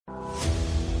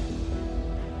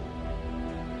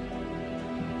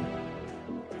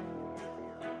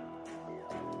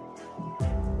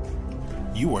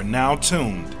You are now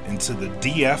tuned into the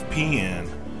DFPN,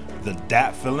 the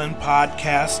Dat Feelin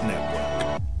Podcast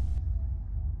Network.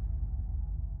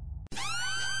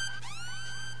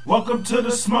 Welcome to the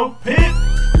Smoke Pit.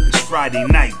 It's Friday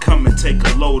night, come and take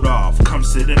a load off. Come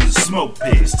sit in the smoke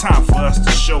pit, it's time for us to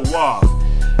show off.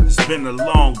 It's been a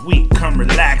long week, come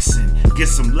relaxing, get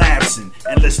some laughs in,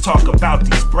 and let's talk about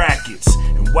these brackets.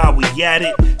 And while we at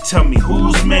it, tell me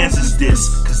whose mans is this?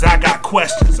 Cause I got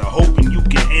questions, I'm hoping you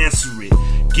can answer it.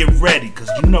 Get ready, cause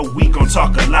you know we gon'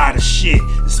 talk a lot of shit.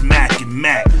 It's Mac and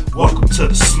Mac, welcome to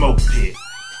the Smoke Pit.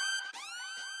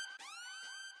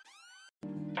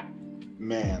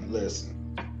 Man,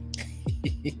 listen.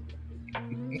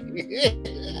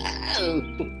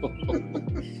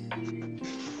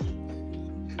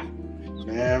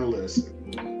 Man,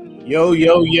 listen. Yo.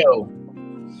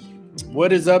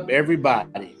 What is up,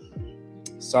 everybody?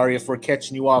 Sorry if we're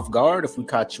catching you off guard, if we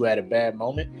caught you at a bad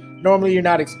moment. Normally, you're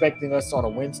not expecting us on a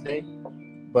Wednesday,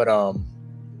 but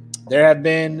there have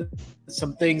been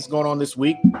some things going on this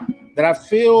week that I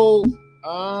feel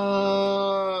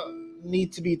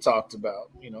need to be talked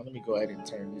about. You know, let me go ahead and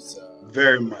turn this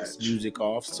very much this music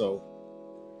off. So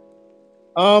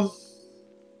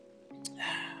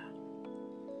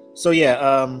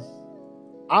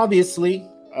obviously,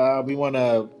 we want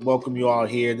to welcome you all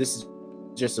here. This is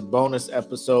just a bonus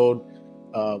episode.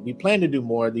 We plan to do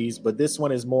more of these, but this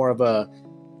one is more of a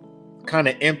kind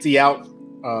of empty out,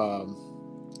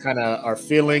 kind of our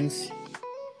feelings.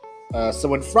 So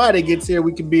when Friday gets here,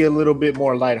 we can be a little bit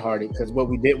more lighthearted, because what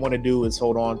we didn't want to do is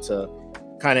hold on to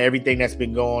kind of everything that's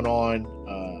been going on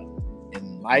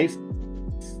in life,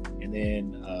 and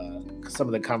then some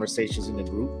of the conversations in the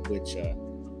group, which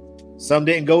some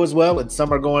didn't go as well, and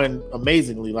some are going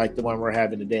amazingly, like the one we're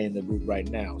having today in the group right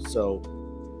now. So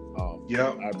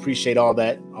I appreciate all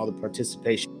the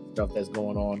participation stuff that's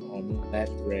going on that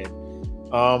thread.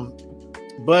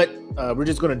 But we're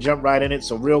just going to jump right in it.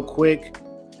 So real quick,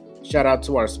 shout out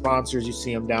to our sponsors. You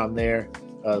see them down there.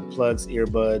 Plugs,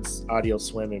 Earbuds, Audio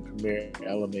Swim, and Premier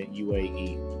Element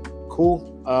UAE. Cool.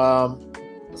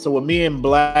 So what me and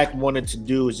Black wanted to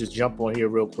do is just jump on here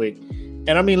real quick.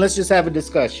 And I mean, let's just have a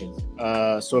discussion.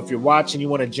 So if you're watching, you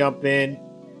want to jump in,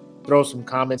 throw some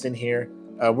comments in here.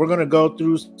 We're going to go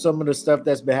through some of the stuff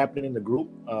that's been happening in the group.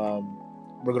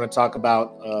 We're going to talk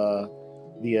about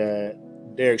the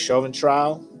Derek Chauvin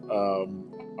trial,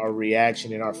 our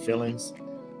reaction and our feelings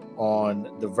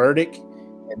on the verdict.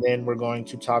 And then we're going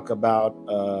to talk about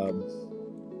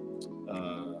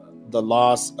the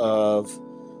loss of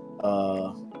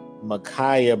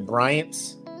Ma'Khia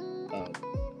Bryant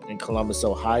in Columbus,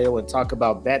 Ohio, and talk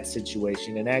about that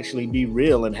situation and actually be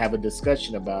real and have a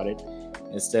discussion about it,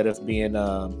 instead of being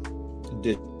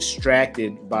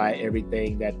distracted by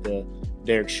everything that the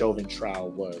Derek Chauvin trial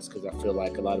was, because I feel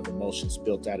like a lot of emotions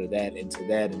spilled out of that into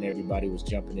that, and everybody was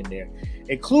jumping in there,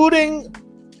 including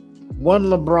one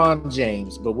LeBron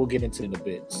James, but we'll get into it in a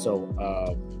bit. So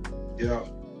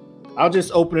I'll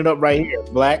just open it up right here,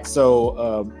 Black.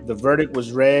 So the verdict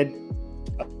was read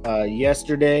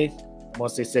yesterday.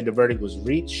 Once they said the verdict was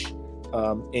reached,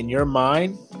 in your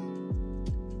mind,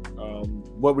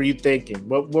 what were you thinking?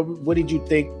 What did you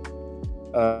think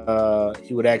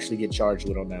he would actually get charged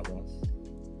with on that one?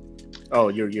 Oh,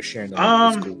 you're sharing that.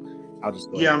 That's cool. I'll just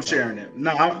I'm sharing it.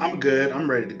 No, I'm good. I'm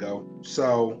ready to go.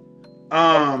 So,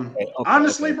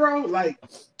 honestly, bro,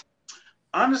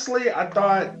 I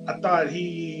thought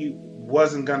he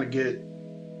wasn't gonna get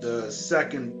the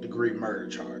second degree murder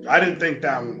charge. I didn't think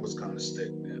that one was gonna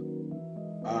stick with him.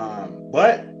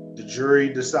 But the jury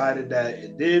decided that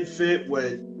it did fit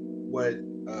what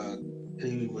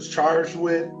he was charged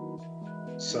with.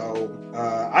 So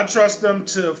I trust them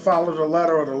to follow the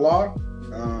letter of the law.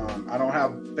 I don't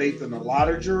have faith in a lot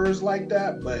of jurors like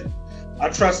that, but I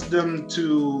trust them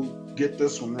to get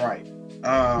this one right.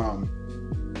 I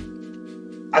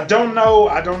don't know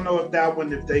if that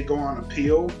one, if they go on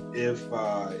appeal, if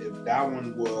that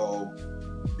one will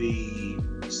be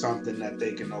something that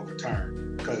they can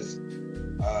overturn, because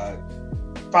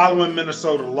following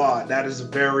Minnesota law,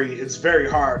 it's very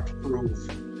hard to prove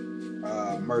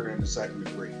murder in the second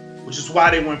degree, which is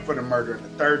why they went for the murder in the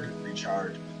third degree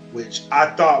charge, which I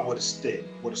thought would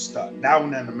have stuck. That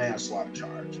one and the manslaughter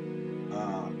charge.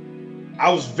 I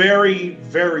was very,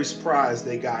 very surprised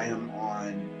they got him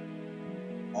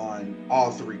on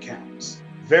all three counts.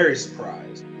 Very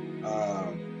surprised.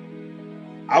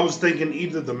 I was thinking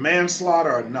either the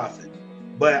manslaughter or nothing,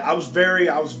 but I was very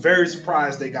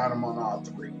surprised they got him on all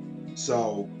three.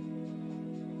 So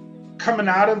coming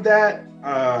out of that,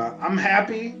 I'm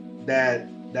happy that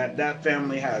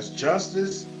family has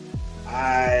justice.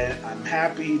 I'm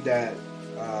happy that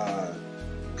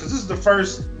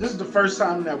because this is the first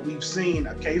time that we've seen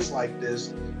a case like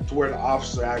this to where the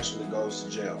officer actually goes to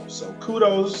jail. So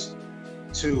kudos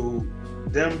to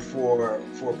them for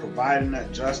providing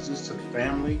that justice to the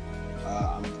family.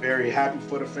 I'm very happy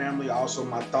for the family. Also,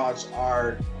 my thoughts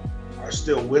are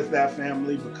still with that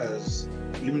family, because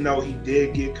even though he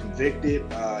did get convicted,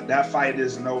 that fight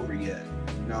isn't over yet.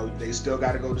 You know, they still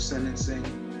got to go to sentencing.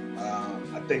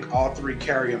 I think all three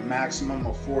carry a maximum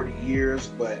of 40 years,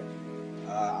 but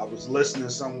I was listening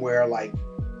somewhere, like,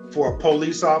 for a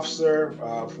police officer,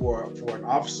 for an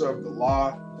officer of the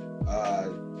law,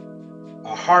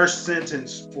 a harsh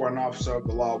sentence for an officer of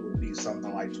the law would be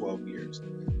something like 12 years.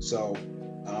 So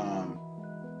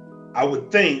I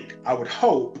would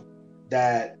hope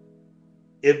that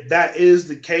if that is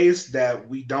the case, that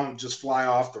we don't just fly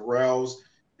off the rails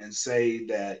and say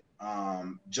that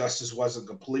justice wasn't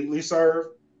completely served.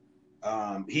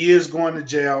 He is going to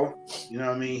jail. You know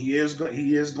what I mean? He is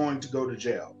going to go to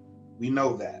jail. We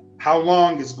know that. How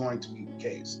long is going to be the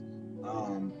case?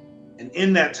 And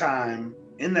in that time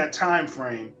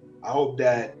frame, I hope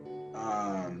that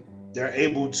they're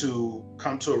able to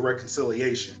come to a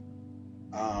reconciliation.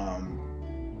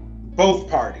 Both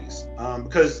parties,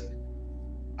 because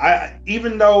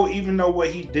even though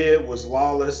what he did was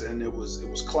lawless and it was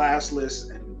classless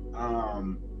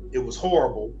and it was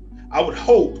horrible, I would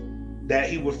hope that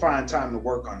he would find time to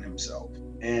work on himself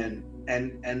and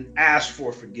ask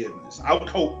for forgiveness. I would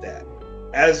hope that,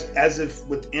 as if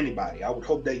with anybody, I would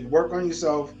hope that you work on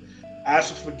yourself,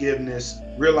 ask for forgiveness,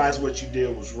 realize what you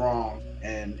did was wrong,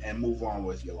 and move on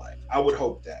with your life. I would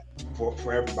hope that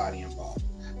for everybody involved.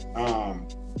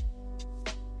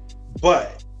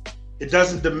 But it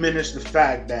doesn't diminish the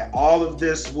fact that all of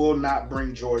this will not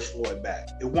bring George Floyd back.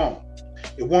 It won't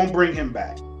bring him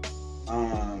back.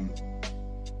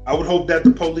 I would hope that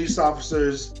the police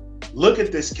officers look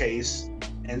at this case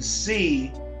and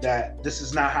see that this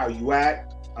is not how you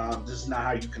act. This is not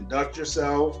how you conduct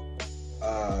yourself.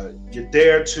 You're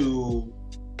there to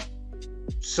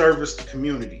service the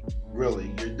community,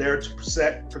 really. You're there to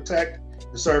protect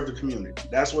and serve the community.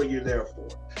 That's what you're there for.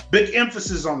 Big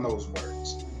emphasis on those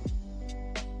words.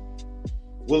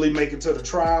 Will he make it to the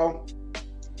trial?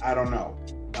 I don't know.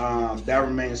 That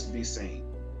remains to be seen.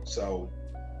 So,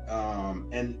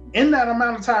 and in that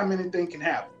amount of time, anything can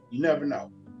happen. You never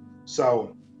know.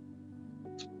 So,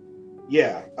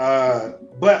 yeah.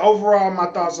 But overall, my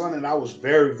thoughts on it, I was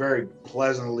very, very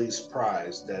pleasantly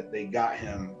surprised that they got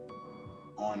him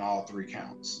on all three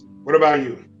counts. What about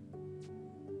you?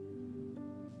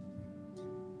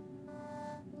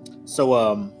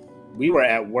 So we were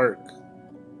at work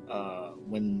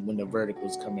when the verdict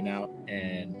was coming out,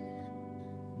 and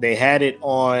they had it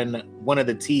on one of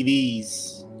the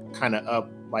TVs kind of up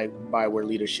by where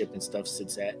leadership and stuff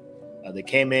sits at. They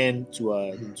came in to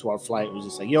our flight. It was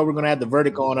just like, yo, we're gonna have the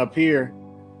verdict on up here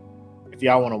if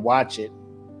y'all want to watch it.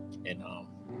 And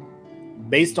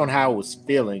based on how I was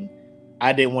feeling,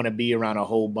 I didn't want to be around a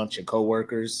whole bunch of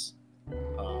coworkers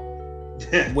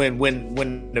when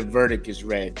the verdict is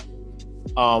read.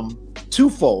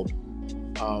 Twofold.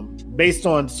 Based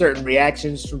on certain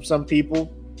reactions from some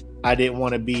people, I didn't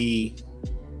want to be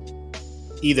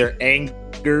either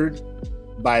angered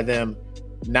by them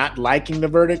not liking the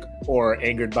verdict or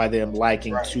angered by them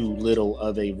liking too little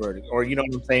of a verdict, or you know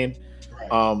what I'm saying?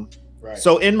 Right.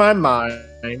 So in my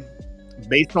mind,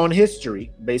 based on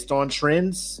history, based on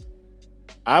trends,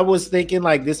 I was thinking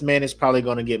like this man is probably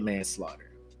going to get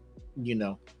manslaughter, you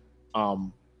know?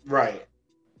 Right.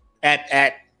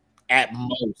 At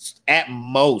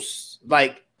most,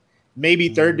 like maybe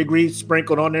third degree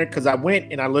sprinkled on there. Cause I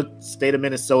went and I looked state of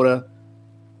Minnesota,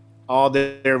 all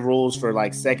their rules for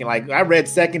like second, like I read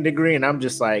second degree and I'm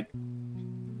just like,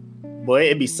 boy,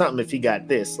 it'd be something if he got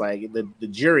this. Like the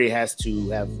jury has to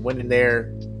have went in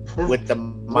there with the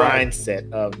mindset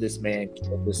of this man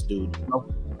killed this dude.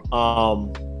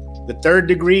 The third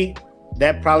degree,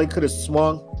 that probably could have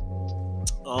swung.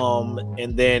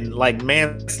 And then like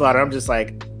manslaughter, I'm just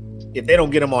like, if they don't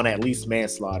get him on at least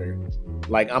manslaughter,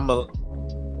 like the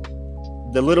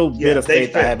little bit of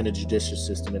faith I have in the judicial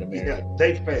system in America,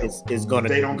 they fail. Is going to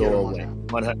go away.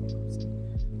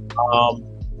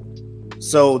 100%.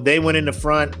 So they went in the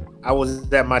front. I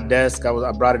was at my desk.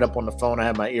 I brought it up on the phone. I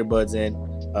had my earbuds in.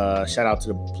 Shout out to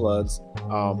the plugs.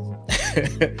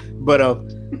 But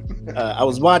I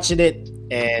was watching it,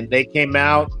 and they came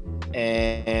out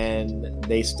and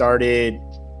they started,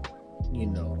 you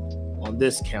know, on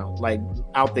this count, like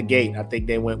out the gate. I think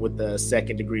they went with the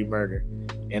second degree murder,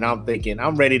 and I'm thinking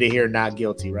I'm ready to hear not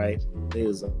guilty. Right? It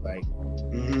was like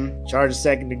charge of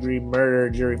second degree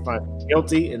murder, jury find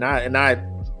guilty, and I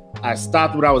I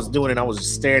stopped what I was doing and I was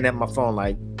just staring at my phone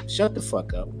like, shut the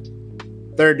fuck up.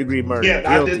 3rd degree murder,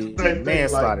 guilty.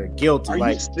 Manslaughter, guilty.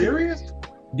 Are you serious?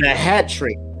 The hat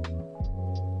trick.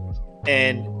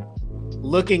 And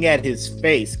looking at his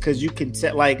face, because you can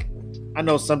tell, like, I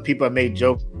know some people have made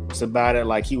jokes about it,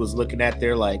 like he was looking at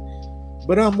there like,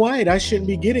 but I'm white, I shouldn't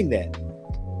be getting that.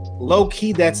 Low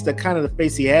key, that's the kind of the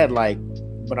face he had, like,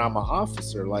 but I'm an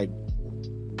officer, like,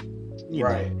 you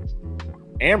right. know.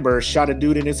 Amber shot a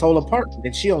dude in his whole apartment,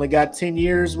 and she only got 10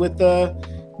 years with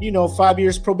 5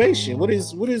 years probation. What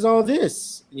is all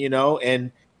this? You know,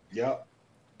 and yeah,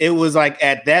 it was like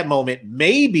at that moment,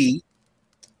 maybe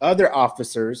other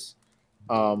officers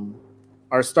are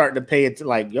starting to pay it to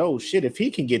like, yo, shit, if he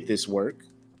can get this work,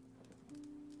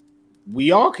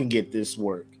 we all can get this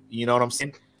work. You know what I'm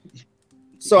saying?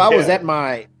 So I was at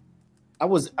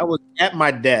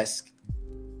my desk.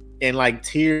 And like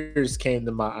tears came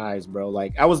to my eyes, bro.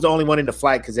 Like I was the only one in the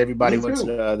flight because everybody went to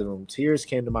the other room. Tears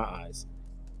came to my eyes.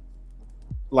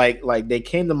 Like they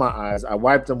came to my eyes. I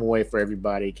wiped them away for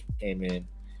everybody came in,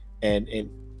 and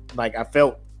like I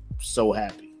felt so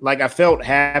happy. Like I felt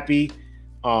happy,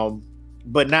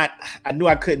 but not. I knew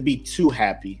I couldn't be too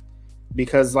happy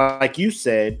because, like you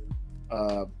said,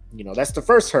 that's the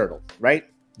first hurdle, right?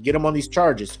 Get them on these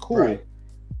charges, cool. Right.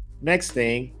 Next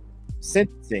thing,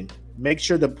 sentencing. Make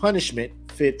sure the punishment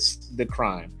fits the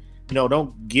crime.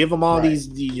 Don't give them all these,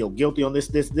 guilty on this,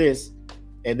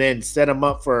 and then set him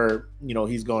up for,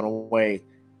 he's going away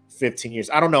 15 years.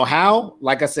 I don't know how.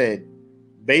 Like I said,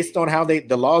 based on how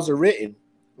the laws are written,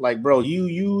 like, bro,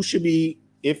 you should be,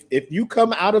 if you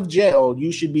come out of jail,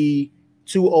 you should be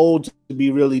too old to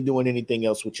be really doing anything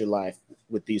else with your life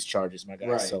with these charges, my guy.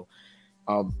 Right. So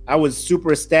I was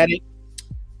super ecstatic.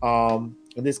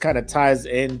 And this kind of ties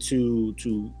into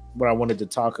what I wanted to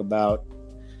talk about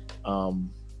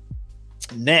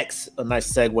next, a nice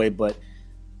segue, but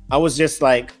I was just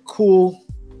like, cool,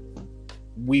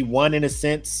 we won in a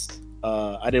sense.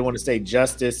 I didn't want to say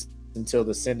justice until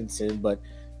the sentencing, but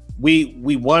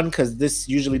we won because this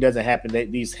usually doesn't happen.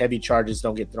 These heavy charges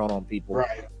don't get thrown on people.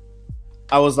 Right.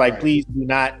 I was like, please do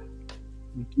not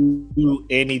do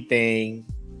anything,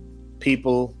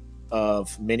 people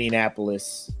of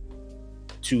Minneapolis,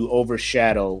 to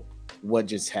overshadow what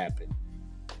just happened.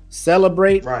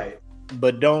 Celebrate,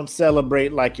 but don't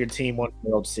celebrate like your team won the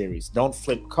World Series. Don't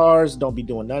flip cars. Don't be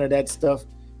doing none of that stuff.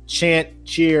 Chant,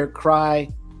 cheer, cry,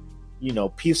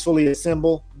 peacefully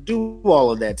assemble. Do all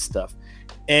of that stuff.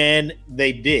 And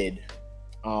they did.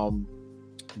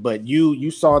 But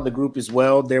you saw in the group as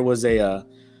well, there was a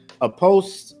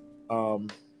post,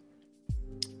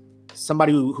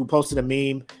 somebody who posted a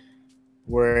meme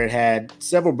where it had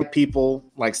several people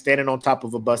like standing on top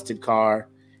of a busted car,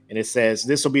 and it says,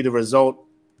 this will be the result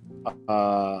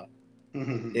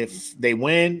if they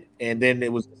win. And then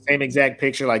it was the same exact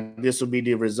picture, like this will be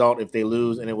the result if they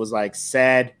lose. And it was like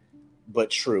sad but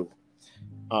true.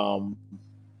 And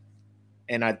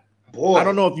I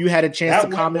don't know if you had a chance to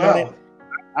comment on it.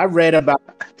 I read about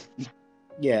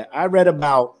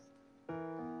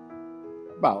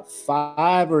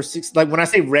 5 or 6, like when I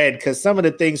say read, because some of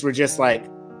the things were just like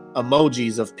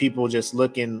emojis of people just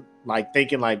looking like,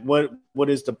 thinking like, what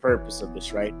is the purpose of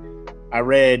this, right? I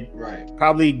read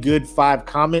probably good 5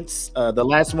 comments. The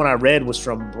last one I read was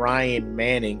from Brian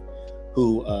Manning,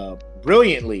 who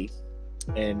brilliantly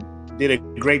and did a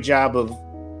great job of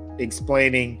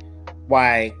explaining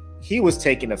why he was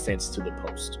taking offense to the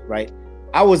post, right?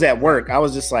 I was at work. I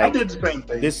was just like, I did the same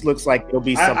thing. This looks like it'll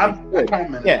be something good.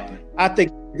 I think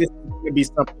this could be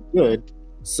something good.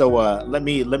 So let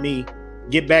me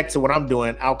get back to what I'm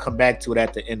doing. I'll come back to it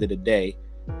at the end of the day.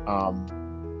 My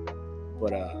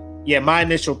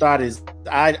initial thought is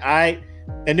I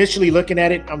initially looking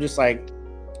at it, I'm just like,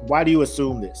 why do you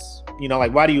assume this?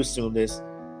 Why do you assume this?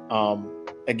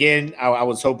 Again, I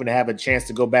was hoping to have a chance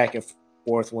to go back and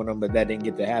forth with them, but that didn't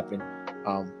get to happen.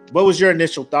 What was your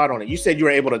initial thought on it? You said you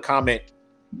were able to comment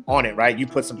on it, right? You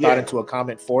put some thought into a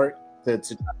comment for it to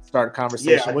start a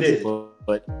conversation with you.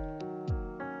 But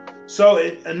so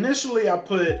initially I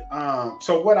put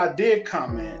so what I did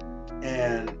comment,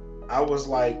 and I was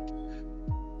like,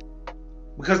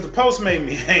 because the post made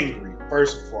me angry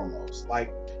first and foremost,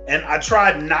 like, and I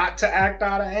tried not to act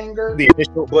out of anger,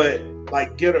 but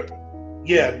like get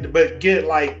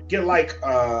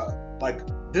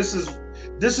this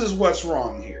is what's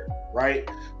wrong here, right?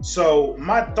 So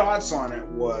my thoughts on it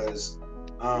was,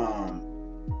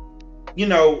 we've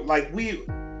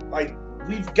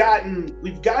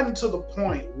gotten to the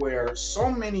point where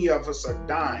so many of us are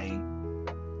dying,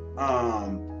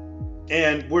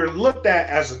 and we're looked at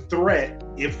as a threat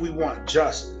if we want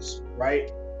justice,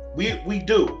 right? We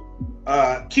do.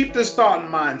 Keep this thought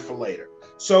in mind for later.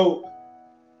 So,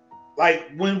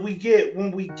 like when we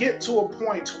get to a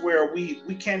point to where we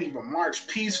can't even march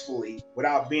peacefully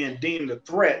without being deemed a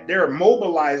threat, they're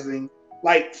mobilizing.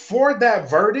 Like for that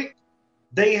verdict,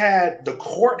 they had the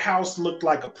courthouse looked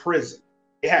like a prison.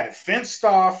 They had it fenced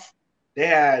off. They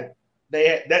had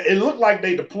it looked like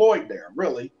they deployed there,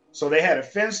 really. So they had it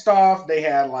fenced off. They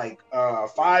had like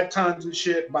 5 tons of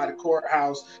shit by the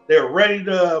courthouse. They were ready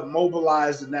to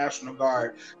mobilize the National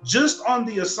Guard just on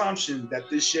the assumption that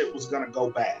this shit was gonna go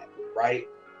bad, right?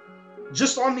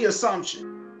 Just on the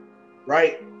assumption,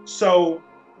 right? So,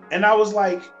 and I was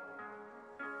like,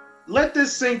 let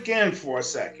this sink in for a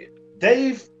second.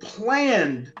 They've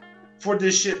planned for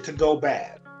this shit to go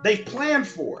bad. They've planned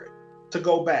for it to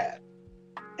go bad.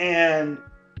 And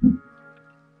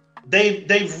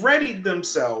they've readied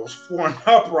themselves for an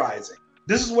uprising.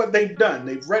 This is what they've done.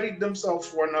 They've readied themselves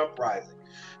for an uprising.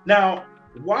 Now,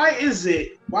 why is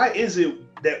it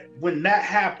that when that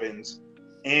happens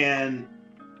and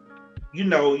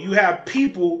you have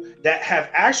people that have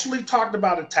actually talked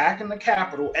about attacking the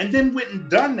Capitol and then went and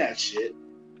done that shit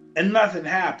and nothing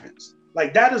happens?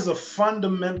 Like, that is a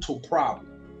fundamental problem.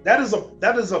 That is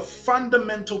a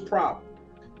fundamental problem.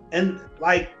 And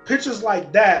like pictures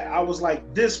like that, I was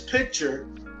like, this picture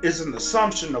is an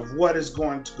assumption of what is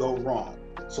going to go wrong.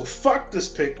 So fuck this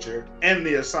picture and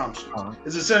the assumptions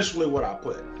is essentially what I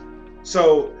put.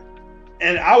 So,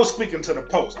 and I was speaking to the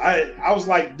Post. I was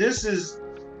like, this is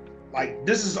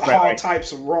all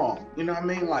types of wrong. You know what I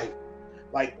mean? Like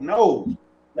no,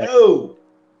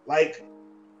 like,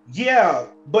 yeah,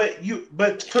 but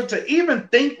to even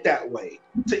think that way,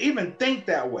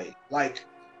 like,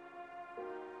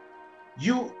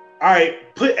 all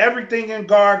right, put everything in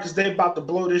guard because they're about to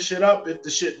blow this shit up if the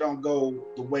shit don't go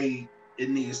the way it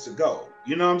needs to go.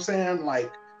 You know what I'm saying?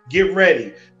 Like, get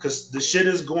ready because the shit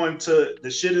is going to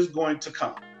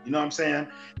come. You know what I'm saying?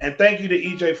 And thank you to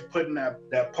EJ for putting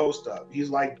that post up. He's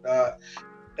like,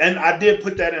 and I did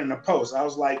put that in the post. I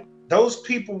was like, those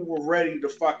people were ready to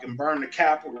fucking burn the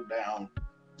Capitol down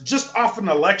just off an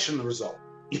election result.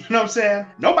 You know what I'm saying?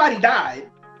 Nobody died.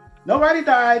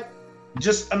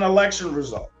 Just an election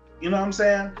result. You know what I'm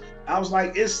saying? I was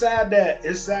like, it's sad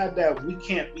that we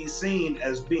can't be seen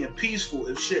as being peaceful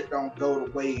if shit don't go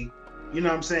the way, you know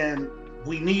what I'm saying,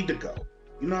 we need to go.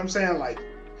 You know what I'm saying? Like,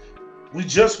 we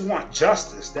just want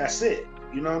justice. That's it.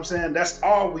 You know what I'm saying? That's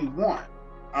all we want.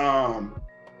 And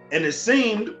it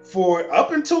seemed for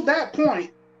up until that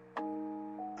point,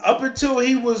 up until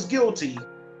he was guilty,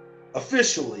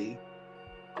 officially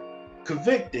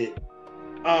convicted,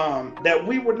 that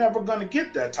we were never going to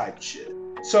get that type of shit.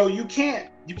 So you can't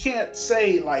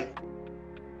say like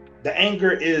the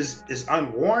anger is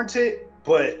unwarranted,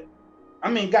 but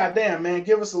I mean, goddamn, man,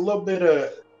 give us a little bit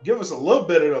of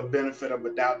the benefit of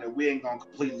a doubt that we ain't gonna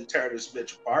completely tear this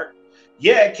bitch apart.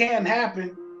 Yeah, it can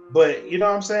happen, but you know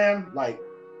what I'm saying? Like,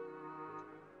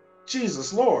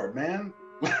 Jesus Lord, man.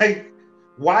 Like,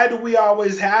 why do we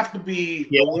always have to be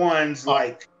the ones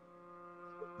like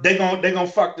they gonna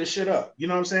fuck this shit up? You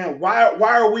know what I'm saying? Why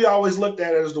are we always looked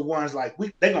at as the ones like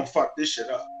they gonna fuck this shit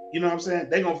up? You know what I'm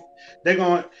saying? They gonna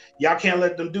y'all can't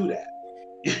let them do that.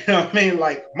 You know what I mean?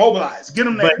 Like, mobilize, get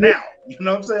them there now. You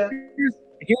know what I'm saying?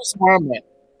 Here's where I'm at.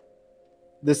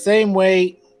 The same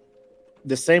way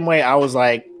I was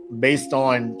like, based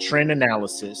on trend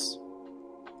analysis,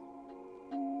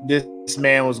 this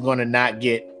man was going to not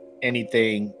get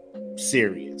anything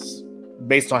serious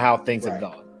based on how things have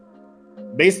gone.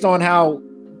 Based on how,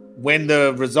 when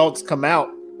the results come out,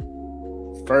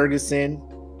 Ferguson,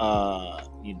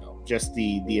 just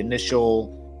the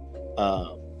initial,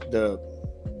 I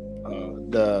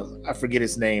forget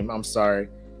his name. I'm sorry.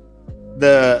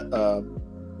 The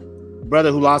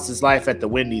brother who lost his life at the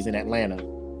Wendy's in Atlanta,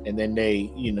 and then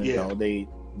they, they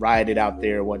rioted out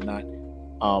there and whatnot.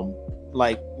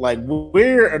 Like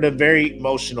we're the very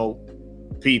emotional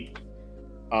people.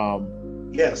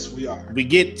 Yes, we are. We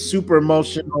get super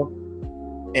emotional,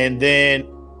 and then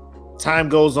time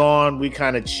goes on, we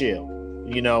kind of chill,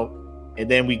 and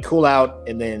then we cool out,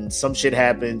 and then some shit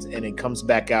happens, and it comes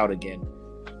back out again.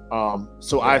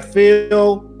 So I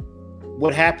feel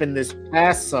what happened this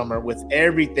past summer with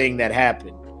everything that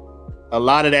happened, a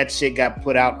lot of that shit got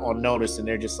put out on notice, and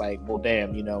they're just like, well,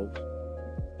 damn,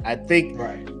 I think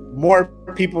more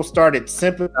people started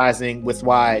sympathizing with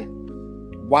why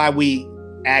we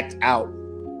act out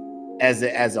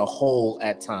as a whole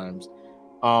at times.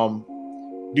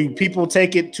 Do people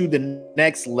take it to the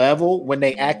next level when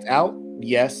they act out?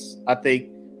 Yes. I think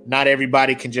not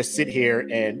everybody can just sit here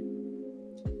and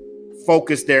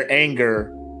focus their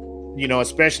anger You know,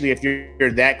 especially if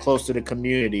you're that close to the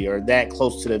community or that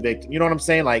close to the victim. You know what I'm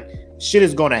saying? Like, shit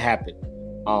is going to happen.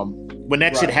 When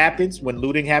that shit happens, when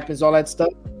looting happens, all that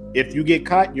stuff, if you get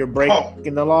caught, you're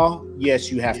breaking the law.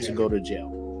 Yes, you have to go to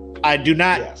jail. I do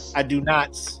not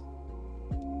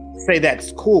say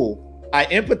that's cool. I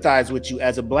empathize with you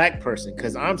as a black person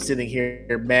because I'm sitting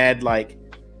here mad like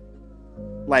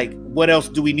what else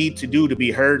do we need to do to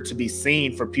be heard, to be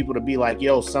seen, for people to be like,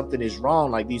 yo, something is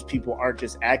wrong. Like, these people aren't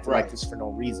just acting like this for no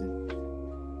reason.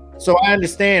 So I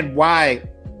understand why,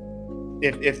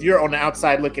 if you're on the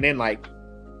outside looking in, like,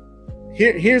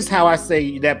 here's how I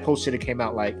say that post should have came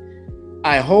out. Like,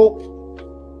 I hope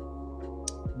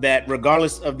that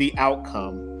regardless of the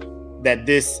outcome, that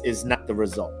this is not the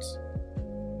result.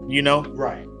 You know?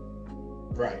 Right.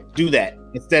 Do that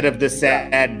instead of the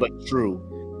sad but true.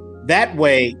 That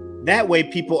way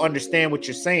people understand what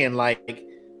you're saying. Like,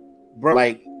 bro,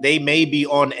 like, they may be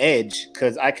on edge,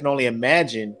 because I can only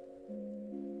imagine,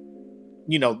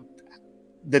 you know,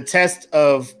 the test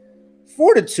of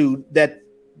fortitude that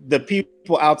the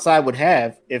people outside would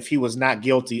have if he was not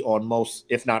guilty on most,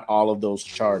 if not all, of those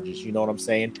charges. You know what I'm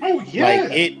saying? Oh yeah.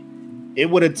 Like, it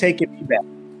would have taken me back.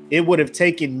 It would have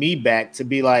taken me back to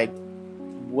be like,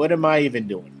 what am I even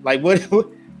doing? Like, what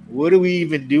do we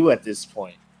even do at this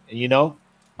point? You know?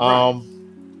 But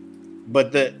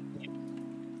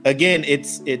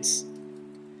it's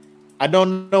I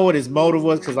don't know what his motive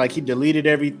was, because like he deleted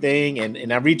everything,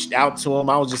 and I reached out to him.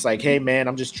 I was just like, hey man,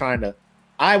 I'm just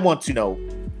I want to know,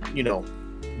 you know,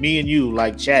 me and you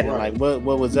like chatting, like what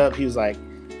was up? He was like,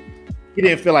 he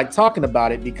didn't feel like talking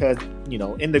about it because, you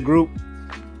know, in the group,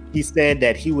 he said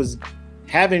that he was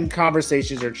having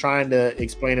conversations or trying to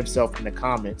explain himself in the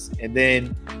comments, and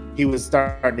then he was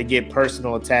starting to get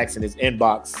personal attacks in his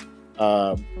inbox.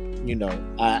 I'm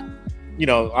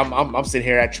sitting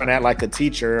here trying to act like a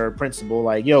teacher or principal,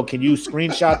 like, yo, can you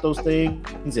screenshot those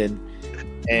things and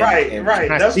right.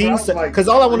 That's because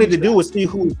all I wanted to do was see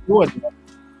who was doing that.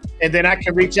 And then I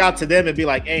can reach out to them and be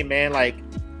like, hey man, like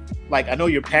I know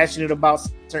you're passionate about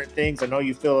certain things. I know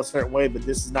you feel a certain way, but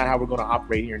this is not how we're going to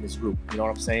operate here in this group. You know what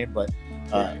I'm saying? But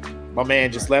my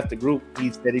man just left the group.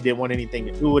 He said he didn't want anything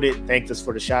to do with it. Thanked us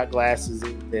for the shot glasses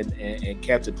and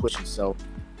kept it pushing. So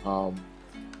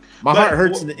my heart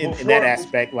hurts in that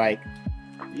aspect. Like,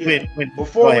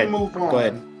 before we move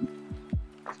on,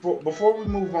 before we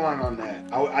move on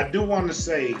that, I do want to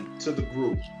say to the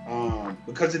group,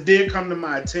 because it did come to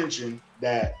my attention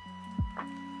that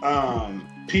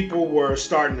people were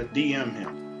starting to DM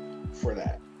him for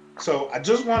that. So I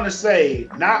just want to say,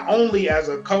 not only as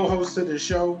a co-host of the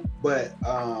show, but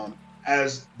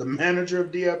as the manager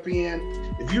of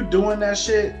DFPN, if you doing that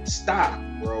shit, stop,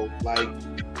 bro. Like,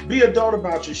 be adult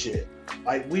about your shit.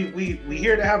 Like, we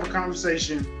here to have a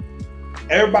conversation.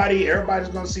 Everybody's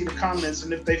gonna see the comments,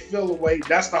 and if they feel a way,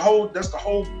 that's the whole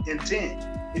intent.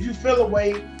 If you feel a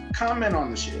way, comment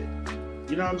on the shit.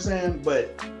 You know what I'm saying?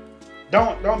 But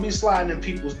don't be sliding in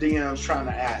people's DMs trying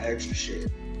to add extra shit.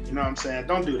 You know what I'm saying?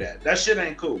 Don't do that. That shit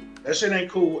ain't cool. That shit ain't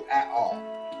cool at all.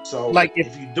 So, like,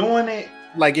 if you're doing it,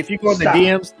 like, if you go in the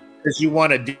DMs because you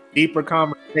want a deeper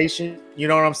conversation, you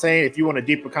know what I'm saying? If you want a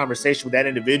deeper conversation with that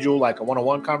individual, like a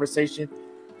one-on-one conversation,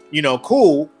 you know,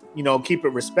 cool. You know, keep it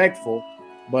respectful.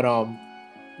 But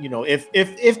you know, if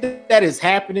that is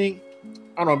happening,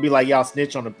 I don't be like, y'all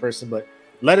snitch on the person, but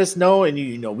let us know, and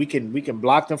you know, we can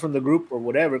block them from the group or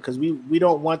whatever, because we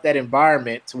don't want that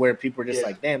environment to where people are just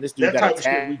like, damn, this dude got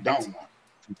attacked. We don't want.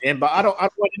 And but I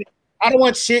don't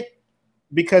want shit,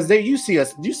 because you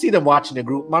see them watching the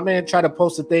group. My man tried to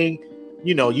post a thing,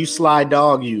 you know, you sly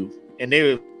dog you, and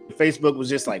Facebook was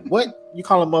just like, what? You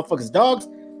calling motherfuckers dogs?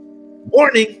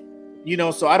 Warning. You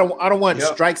know, so I don't want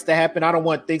strikes to happen. I don't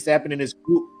want things to happen in this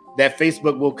group that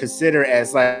Facebook will consider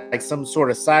as like some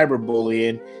sort of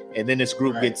cyberbullying, and then this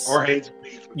group gets, or hate,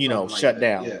 you know, shut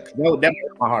down. Yeah. That would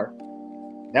hurt my heart.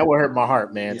 That would hurt my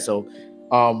heart, man. Yeah. So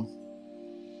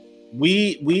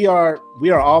we are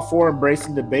all for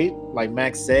embracing debate, like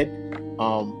Max said.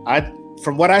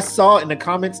 From what I saw in the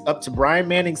comments up to Brian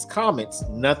Manning's comments,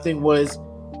 nothing was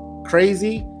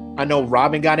crazy. I know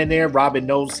Robin got in there. Robin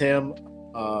knows him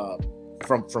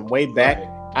from way back.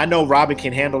 Right. I know Robin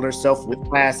can handle herself with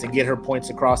class and get her points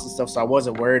across and stuff, so I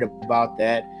wasn't worried about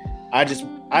that. I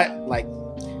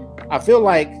feel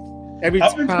like every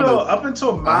up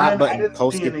until mine, I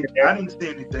didn't see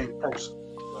anything personal.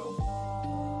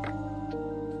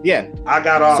 So. Yeah, I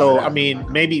got off. So I mean,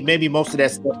 maybe most of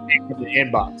that stuff came in the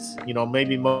inbox. You know,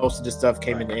 maybe most of the stuff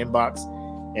came in the inbox,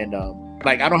 and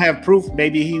like, I don't have proof.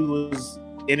 Maybe he was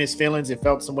in his feelings and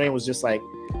felt some way and was just like,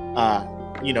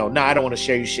 you know, I don't want to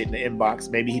share your shit in the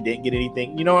inbox. Maybe he didn't get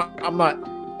anything. You know, I'm not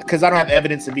because I don't have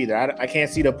evidence of either. I can't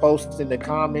see the post in the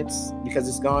comments because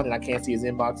it's gone, and I can't see his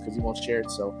inbox because he won't share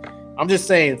it. So I'm just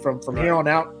saying from here on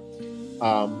out,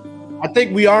 I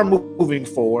think we are moving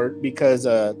forward because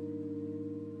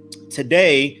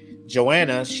today,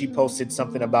 Joanna, she posted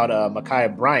something about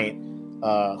Ma'Khia Bryant,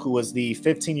 who was the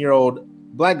 15-year-old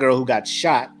black girl who got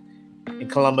shot in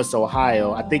Columbus,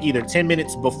 Ohio. I think either 10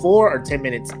 minutes before or 10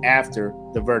 minutes after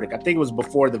the verdict. I think it was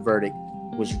before the verdict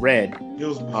was read. It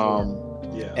was before.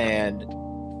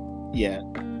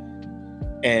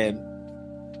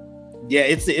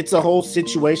 It's a whole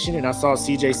situation, and I saw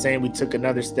CJ saying we took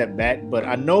another step back, but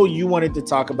I know you wanted to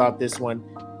talk about this one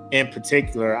in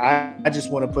particular. I just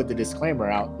want to put the disclaimer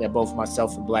out that both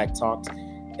myself and Black talked,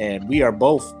 and we are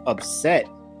both upset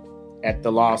at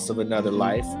the loss of another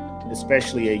life,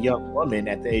 especially a young woman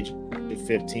at the age of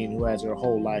 15 who has her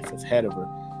whole life ahead of her.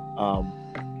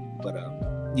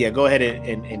 Go ahead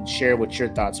and share what your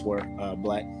thoughts were,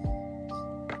 Black.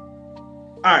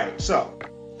 All right, so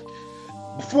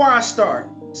before I start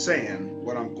saying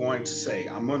what I'm going to say,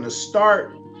 I'm going to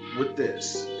start with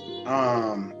this.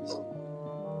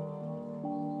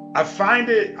 I find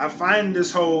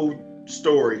this whole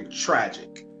story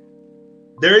tragic.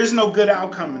 There is no good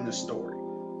outcome in this story.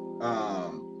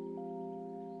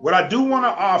 What I do want to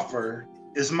offer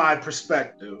is my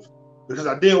perspective, because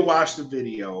I did watch the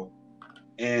video,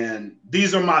 and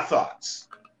these are my thoughts,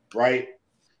 right?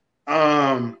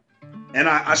 And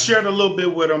I shared a little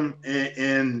bit with them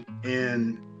in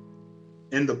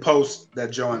the post that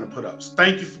Joanna put up. So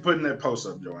thank you for putting that post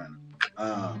up, Joanna.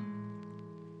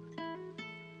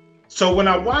 So when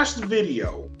I watched the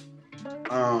video,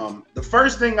 the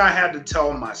first thing I had to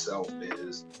tell myself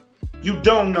is, you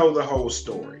don't know the whole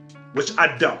story, which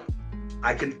I don't.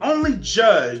 I can only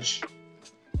judge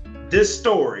this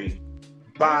story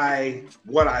by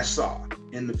what I saw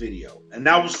in the video. And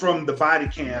that was from the body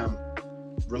cam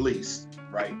release,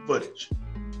 right? Footage.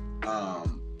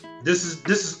 This is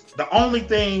the only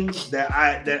thing that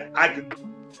I could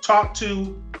talk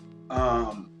to,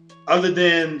 other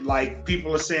than like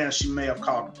people are saying she may have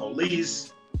called the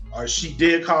police, or she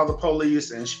did call the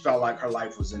police and she felt like her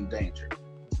life was in danger.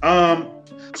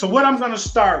 So what I'm going to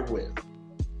start with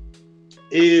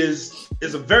is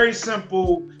a very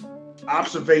simple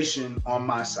observation on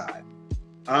my side.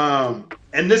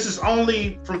 And this is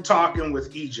only from talking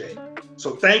with EJ.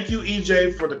 So thank you,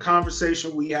 EJ, for the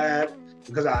conversation we had,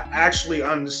 because I actually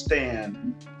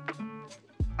understand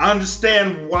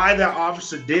why that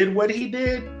officer did what he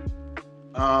did,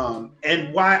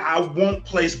 and why I won't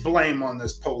place blame on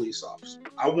this police officer.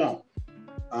 I won't.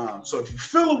 So if you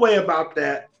feel a way about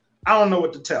that, I don't know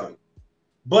what to tell you.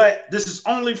 But this is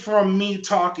only from me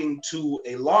talking to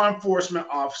a law enforcement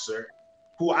officer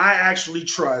who I actually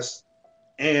trust,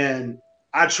 and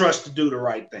I trust to do the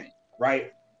right thing,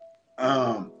 right?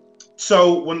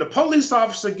 So when the police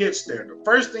officer gets there, the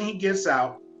first thing he gets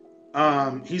out,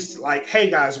 he's like, "Hey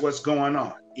guys, what's going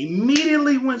on?"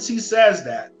 Immediately once he says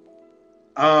that,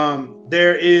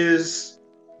 there is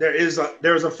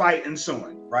a fight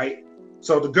ensuing, right?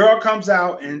 So the girl comes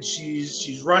out and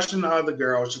she's rushing the other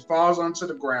girl. She falls onto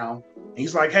the ground. And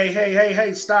he's like,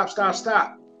 hey, stop.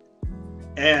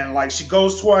 And like she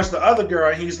goes towards the other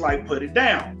girl, and he's like, put it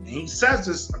down. And he says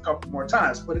this a couple more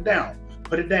times, put it down.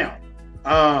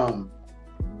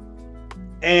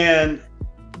 And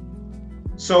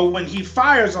so when he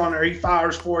fires on her, he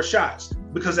fires 4 shots,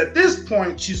 because at this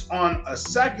point she's on a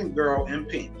second girl in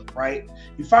pink, right?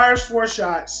 He fires 4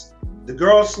 shots. The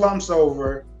girl slumps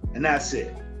over, and that's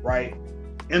it, right?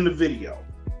 In the video.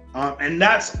 And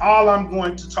that's all I'm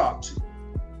going to talk to.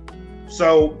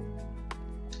 So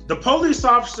the police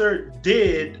officer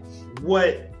did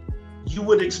what you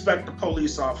would expect a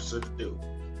police officer to do.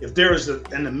 If there is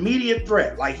an immediate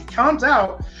threat, like he comes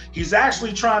out, he's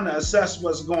actually trying to assess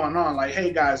what's going on. Like,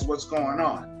 hey guys, what's going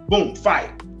on? Boom, fight.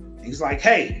 And he's like,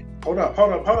 hey, hold up.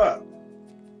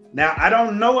 Now, I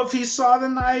don't know if he saw the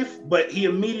knife, but he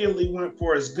immediately went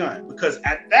for his gun, because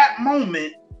at that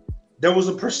moment, there was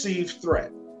a perceived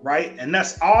threat, right? And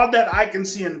that's all that I can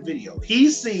see in the video. He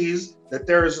sees that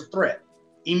there is a threat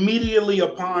immediately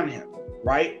upon him,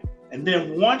 right? And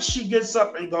then once she gets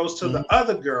up and goes to the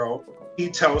other girl, he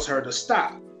tells her to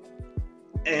stop.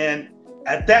 And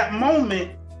at that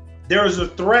moment, there is a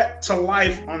threat to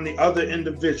life on the other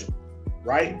individual,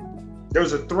 right?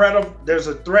 There's a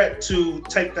threat to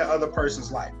take that other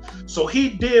person's life. So he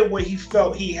did what he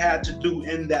felt he had to do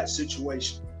in that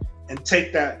situation, and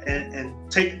take that and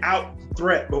take out the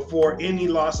threat before any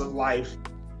loss of life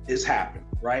is happening,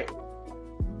 right?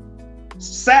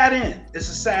 Sad end. It's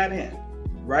a sad end,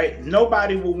 right?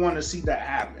 Nobody will want to see that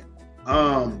happen.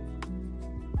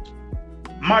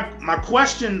 my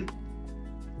question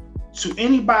to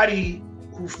anybody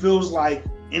who feels like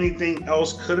anything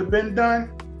else could have been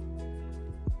done,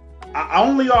 I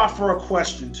only offer a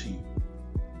question to you.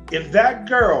 If that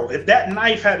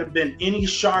knife had been any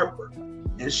sharper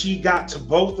and she got to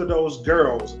both of those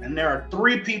girls and there are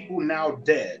 3 people now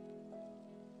dead,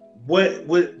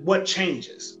 what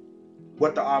changes?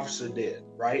 What the officer did,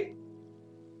 right?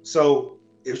 So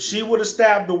if she would have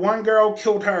stabbed the one girl,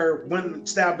 killed her, when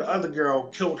stabbed the other girl,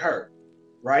 killed her,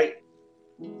 right?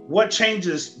 What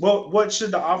changes? What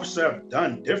should the officer have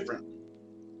done differently?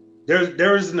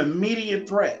 There is an immediate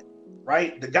threat,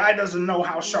 right? The guy doesn't know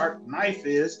how sharp the knife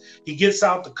is. He gets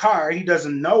out the car. He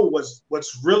doesn't know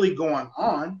what's really going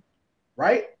on,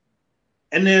 right?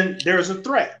 And then there's a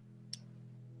threat.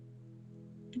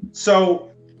 So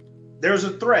there's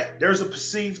a threat. There's a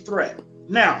perceived threat.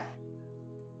 Now,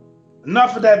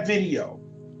 enough of that video.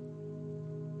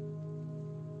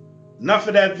 Enough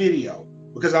of that video.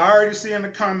 Because I already see in the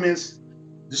comments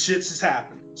the shits is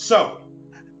happening. So,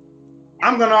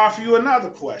 I'm going to offer you another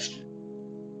question.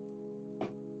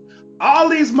 All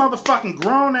these motherfucking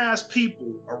grown-ass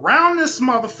people around this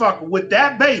motherfucker with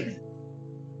that baby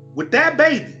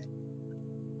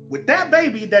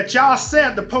that y'all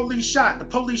said the police shot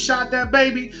that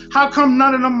baby, how come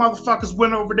none of them motherfuckers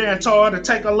went over there and told her to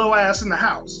take her little ass in the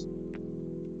house?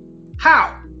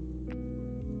 How?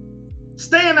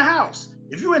 Stay in the house.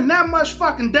 If you're in that much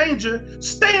fucking danger,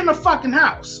 stay in the fucking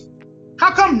house.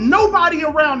 How come nobody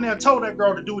around there told that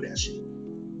girl to do that shit?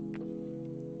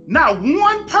 Not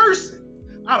one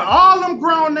person out of all them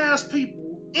grown ass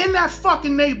people in that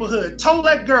fucking neighborhood told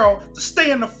that girl to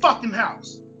stay in the fucking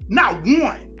house. Not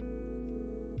one.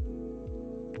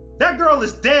 That girl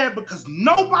is dead because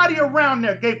nobody around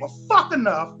there gave a fuck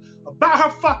enough about her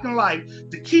fucking life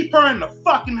to keep her in the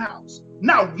fucking house.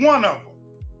 Not one of them.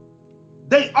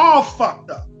 They all fucked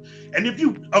up. And if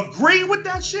you agree with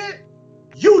that shit,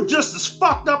 you just as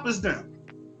fucked up as them.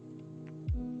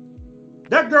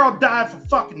 That girl died for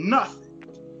fucking nothing.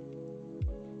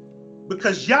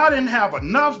 Because y'all didn't have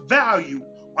enough value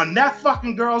on that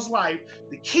fucking girl's life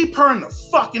to keep her in the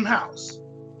fucking house.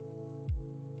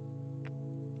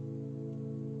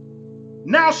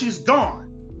 Now she's gone.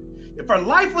 If her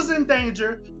life was in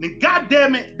danger, then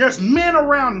goddamn it, there's men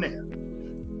around there.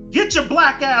 Get your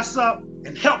black ass up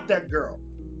and help that girl.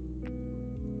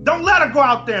 Don't let her go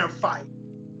out there and fight.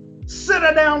 Sit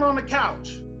her down on the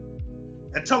couch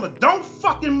and tell her don't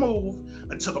fucking move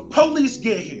until the police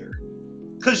get here,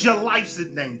 because your life's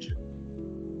in danger.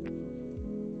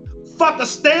 Fucker,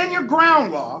 stand your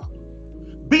ground, law.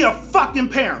 Be a fucking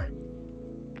parent.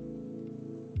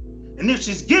 And if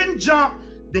she's getting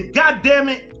jumped, then goddamn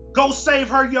it, go save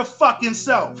her your fucking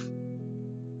self.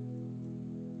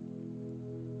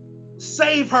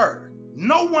 Save her.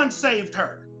 No one saved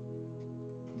her.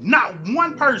 Not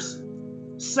one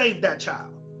person saved that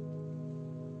child.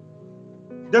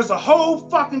 There's a whole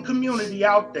fucking community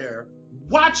out there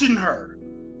watching her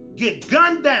get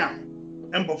gunned down.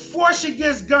 And before she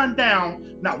gets gunned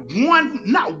down, not one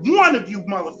of you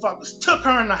motherfuckers took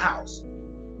her in the house.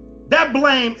 That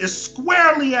blame is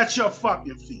squarely at your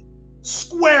fucking feet.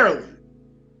 Squarely.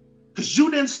 Because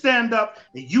you didn't stand up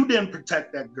and you didn't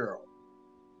protect that girl.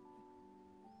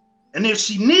 And if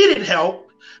she needed help,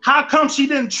 how come she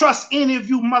didn't trust any of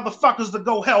you motherfuckers to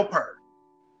go help her?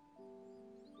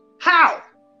 How?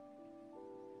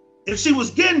 If she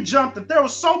was getting jumped, if there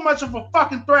was so much of a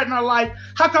fucking threat in her life,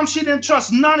 how come she didn't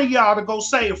trust none of y'all to go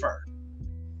save her?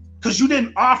 Because you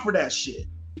didn't offer that shit.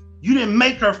 You didn't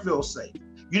make her feel safe.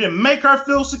 You didn't make her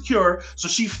feel secure, so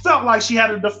she felt like she had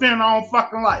to defend her own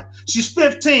fucking life. She's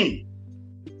 15.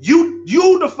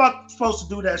 You the fuck supposed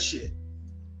to do that shit.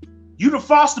 You the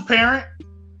foster parent.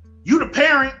 You the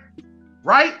parent,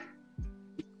 right?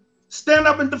 Stand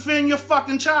up and defend your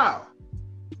fucking child.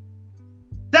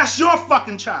 That's your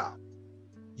fucking child.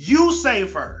 You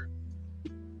save her.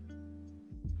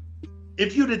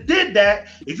 If you'd have did that,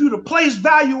 if you'd have placed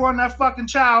value on that fucking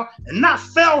child and not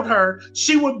failed her,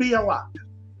 she would be alive.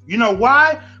 You know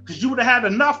why? Because you would have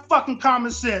had enough fucking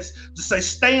common sense to say,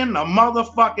 stay in the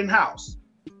motherfucking house.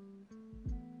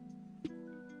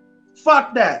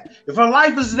 Fuck that. If her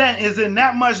life is in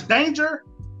that much danger,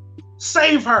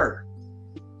 save her.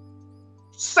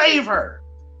 Save her.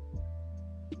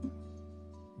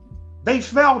 They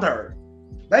failed her.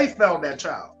 They failed that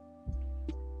child.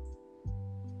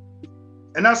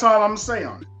 And that's all I'm saying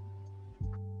on it.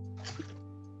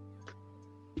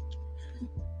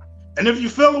 And if you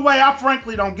feel a way, I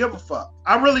frankly don't give a fuck.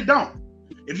 I really don't.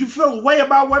 If you feel a way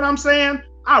about what I'm saying,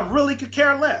 I really could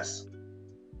care less.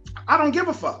 I don't give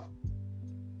a fuck.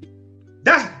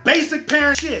 That's basic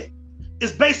parent shit.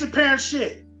 It's basic parent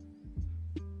shit.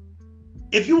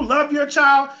 If you love your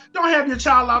child, don't have your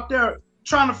child out there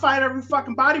trying to fight every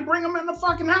fucking body. Bring them in the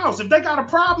fucking house. If they got a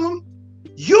problem,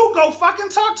 you go fucking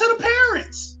talk to the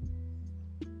parents.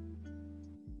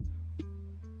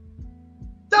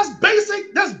 That's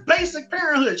basic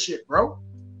parenthood shit, bro.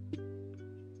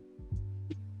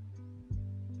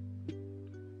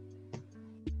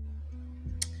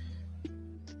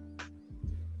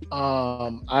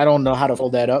 I don't know how to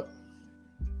fold that up.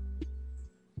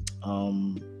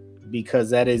 Because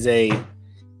that is a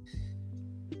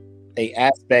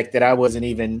aspect that I wasn't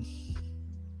even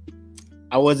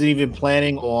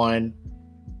planning on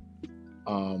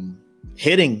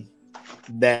hitting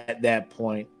that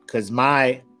point, because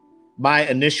my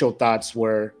initial thoughts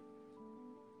were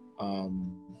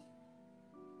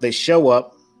they show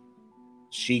up,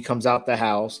 she comes out the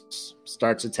house,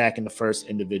 starts attacking the first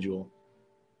individual.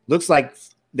 Looks like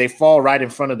they fall right in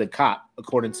front of the cop,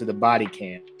 according to the body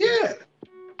cam. Yeah.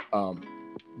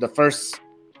 The first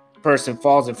person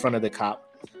falls in front of the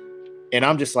cop, and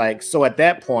I'm just like, so at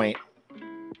that point,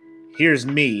 here's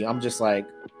me. I'm just like,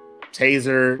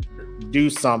 taser, do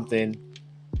something.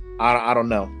 I don't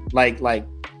know, like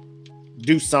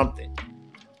do something.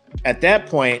 At that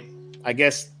point, I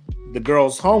guess the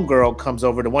girl's homegirl comes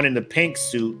over, the one in the pink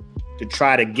suit, to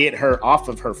try to get her off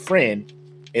of her friend,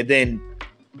 and then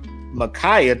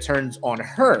Ma'Khia turns on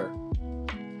her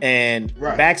and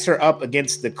backs her up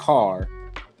against the car.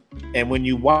 And when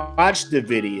you watch the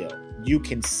video, you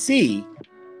can see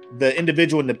the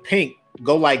individual in the pink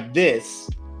go like this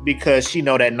because she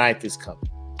know that knife is coming.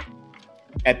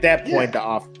 At that point, the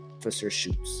officer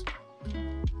shoots.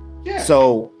 Yeah.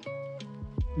 So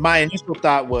my initial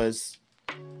thought was,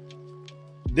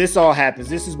 this all happens.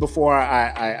 This is before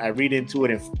I read into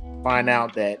it and find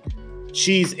out that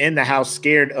she's in the house,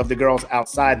 scared of the girls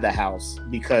outside the house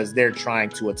because they're trying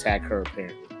to attack her,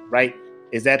 apparently. Right?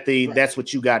 Is that that's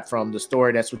what you got from the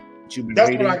story? That's what you've been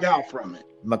reading? That's what I got from it.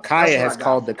 Ma'Khia has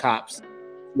called the cops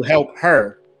to help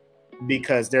her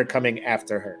because they're coming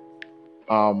after her.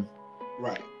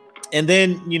 Right. And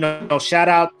then, shout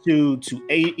out to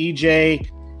EJ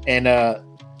and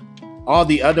all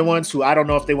the other ones who I don't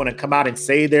know if they want to come out and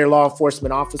say they're law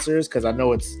enforcement officers, because I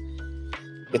know it's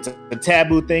a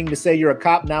taboo thing to say you're a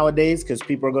cop nowadays because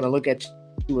people are going to look at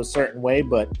you a certain way.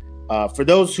 But for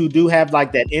those who do have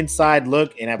like that inside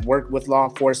look and have worked with law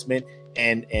enforcement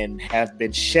and have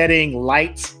been shedding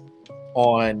light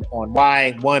on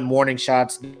why warning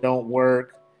shots don't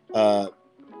work,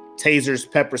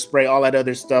 tasers, pepper spray, all that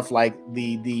other stuff, like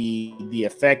the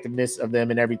effectiveness of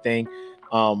them and everything.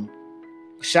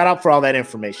 Shout out for all that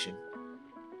information.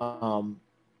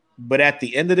 But at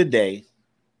the end of the day,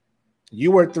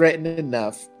 you were threatened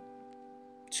enough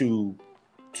to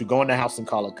go in the house and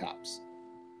call the cops.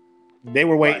 They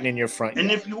were waiting in your front yard.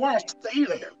 And if you are, stay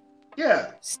there.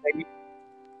 Yeah.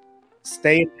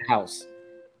 Stay in the house.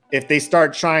 If they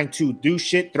start trying to do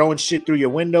shit, throwing shit through your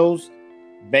windows,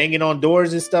 banging on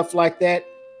doors and stuff like that,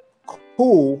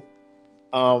 cool.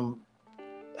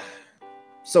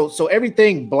 So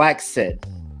everything Black said,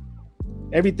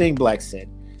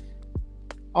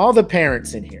 all the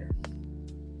parents in here,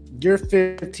 your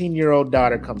 15-year-old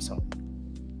daughter comes home.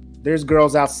 There's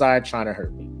girls outside trying to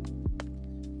hurt me.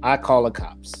 I call the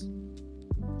cops.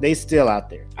 They still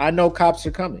out there. I know cops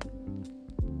are coming.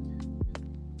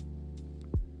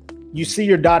 You see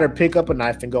your daughter pick up a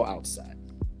knife and go outside.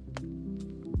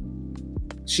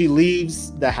 She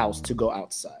leaves the house to go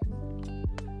outside.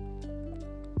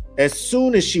 As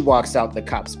soon as she walks out, the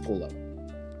cops pull up.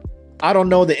 I don't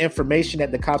know the information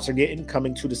that the cops are getting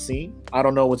coming to the scene. I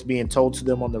don't know what's being told to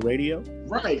them on the radio.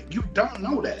 Right. You don't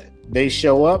know that. They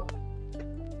show up.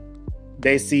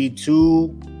 They see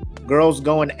two girls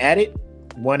going at it.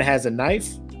 One has a knife.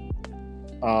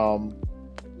 The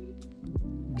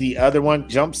other one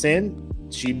jumps in.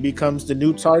 She becomes the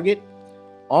new target.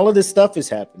 All of this stuff is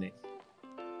happening.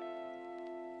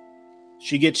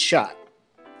 She gets shot.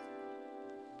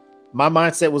 My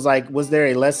mindset was like, was there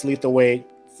a less lethal way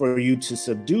for you to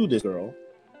subdue this girl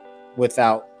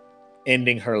without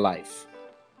ending her life?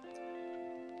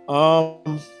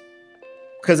 Because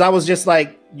I was just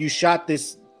like, you shot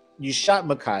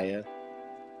Ma'Khia.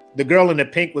 The girl in the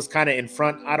pink was kind of in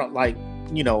front. I don't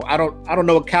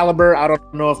know what caliber. I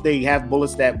don't know if they have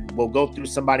bullets that will go through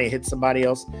somebody and hit somebody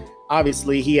else.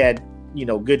 Obviously, he had,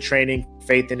 good training,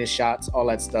 faith in his shots, all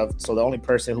that stuff. So the only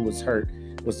person who was hurt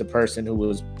was the person who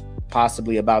was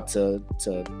possibly about to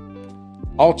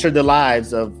alter the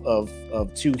lives of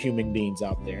two human beings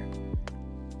out there.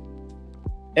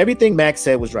 Everything Max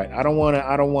said was right. I don't want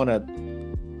to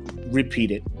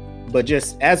repeat it, but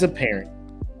just as a parent,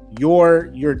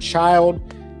 your child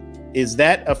is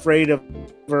that afraid of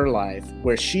her life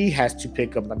where she has to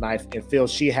pick up a knife and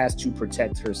feels she has to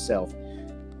protect herself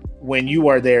when you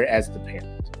are there as the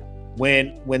parent,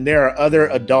 when there are other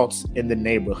adults in the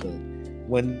neighborhood,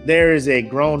 when there is a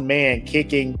grown man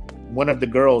kicking one of the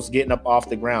girls getting up off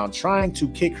the ground, trying to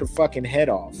kick her fucking head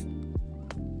off,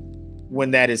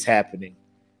 when that is happening.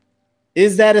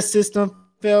 Is that a system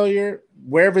failure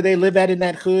wherever they live at in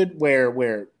that hood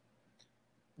where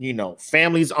you know,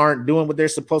 families aren't doing what they're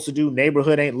supposed to do,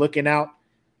 neighborhood ain't looking out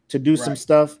to do some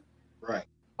stuff? Right.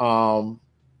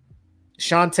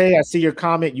 Shantae, I see your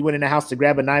comment. You went in the house to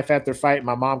grab a knife after a fight.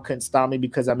 My mom couldn't stop me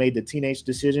because I made the teenage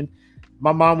decision.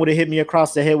 My mom would have hit me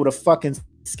across the head with a fucking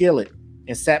skillet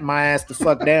and sat my ass the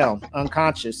fuck down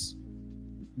unconscious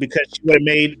because she would have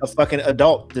made a fucking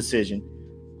adult decision.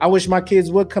 I wish my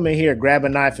kids would come in here, grab a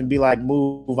knife and be like,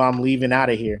 move, I'm leaving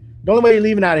out of here. The only way you're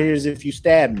leaving out of here is if you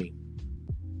stab me.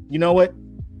 You know what?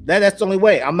 That's the only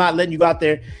way. I'm not letting you go out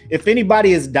there. If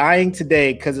anybody is dying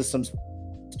today because of some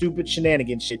stupid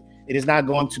shenanigans shit, it is not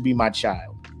going to be my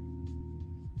child.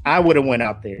 I would have went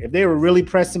out there. If they were really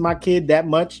pressing my kid that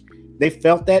much, they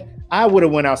felt that, I would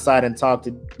have went outside and talked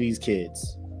to these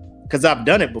kids. Because I've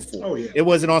done it before. Oh, yeah. It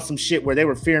wasn't on some shit where they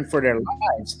were fearing for their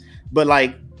lives, but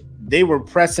like they were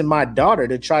pressing my daughter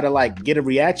to try to like get a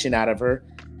reaction out of her.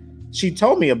 She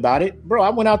told me about it, bro. I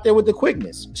went out there with the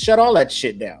quickness, shut all that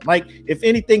shit down. Like if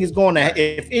anything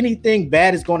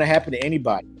bad is going to happen to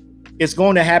anybody, it's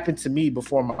going to happen to me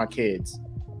before my kids.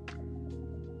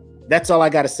 That's all I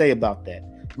got to say about that.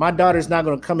 My daughter's not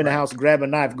going to come in the house, grab a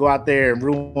knife, go out there and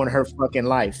ruin her fucking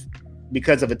life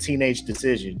because of a teenage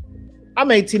decision. I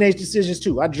made teenage decisions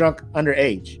too. I drunk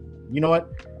underage. You know what?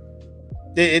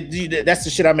 That's the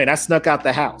shit I made. I snuck out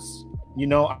the house. You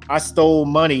know, I stole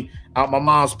money out my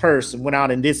mom's purse and went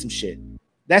out and did some shit.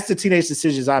 That's the teenage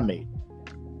decisions I made.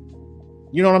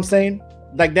 You know what I'm saying?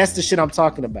 Like, that's the shit I'm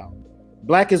talking about.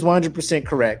 Black is 100%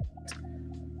 correct.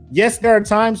 Yes, there are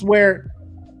times where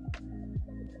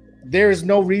there is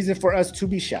no reason for us to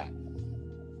be shot.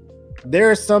 There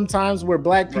are some times where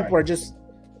black people are just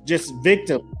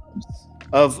victims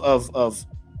of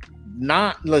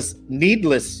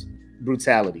needless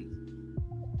brutality,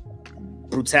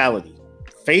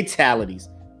 fatalities,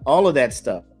 all of that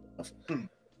stuff.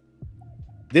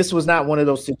 This was not one of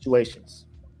those situations.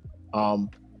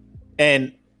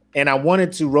 And I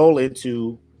wanted to roll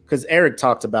into, because Eric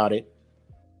talked about it,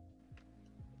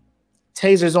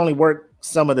 tasers only work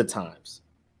some of the times.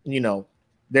 You know,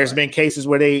 there's been cases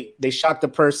where they shock the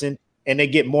person and they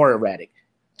get more erratic.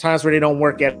 Times where they don't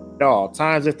work at all.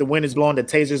 Times if the wind is blowing, the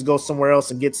tasers go somewhere else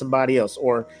and get somebody else,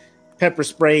 or pepper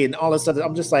spray and all this stuff.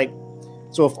 I'm just like,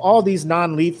 so if all these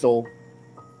non-lethal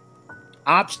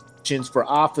options for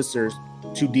officers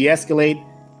to de-escalate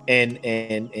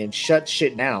and shut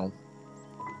shit down,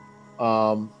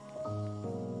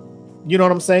 you know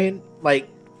what I'm saying? Like,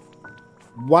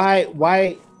 why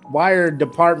are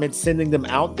departments sending them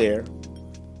out there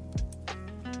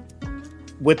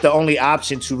with the only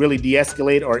option to really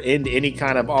de-escalate or end any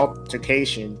kind of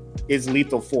altercation is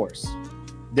lethal force?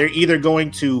 They're either going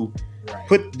to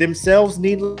put themselves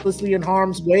needlessly in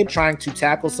harm's way trying to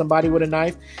tackle somebody with a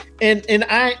knife, and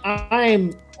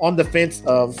I'm on the fence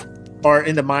of, or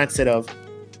in the mindset of,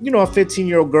 you know, a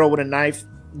 15-year-old girl with a knife,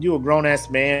 you a grown-ass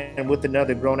man with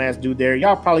another grown-ass dude there,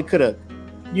 y'all probably could have,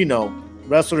 you know,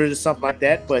 wrestled her or something like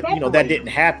that, but you know, that didn't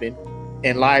happen,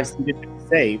 and lives needed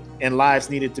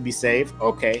to be saved.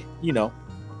 Okay, you know,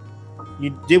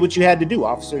 you did what you had to do,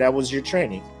 officer. That was your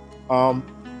training.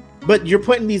 But you're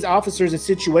putting these officers in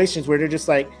situations where they're just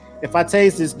like, if I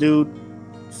tase this dude,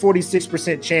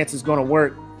 46% chance is going to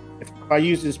work. If I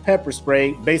use this pepper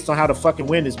spray based on how the fucking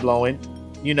wind is blowing,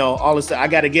 you know, all this, I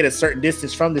got to get a certain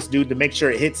distance from this dude to make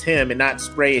sure it hits him and not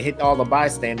spray and hit all the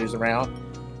bystanders around.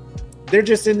 They're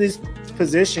just in this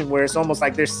position where it's almost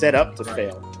like they're set up to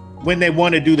fail when they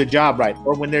want to do the job right,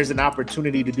 or when there's an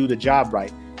opportunity to do the job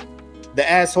right. The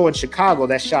asshole in Chicago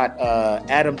that shot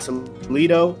Adam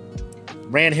Toledo,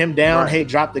 ran him down, hey,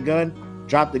 drop the gun,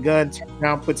 turns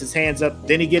around, puts his hands up,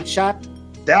 then he gets shot.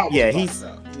 He's,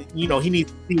 you know, he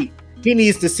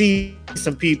needs to see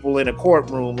some people in a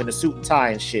courtroom in a suit and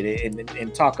tie and shit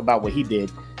and talk about what he did.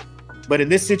 But in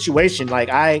this situation, like,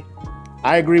 I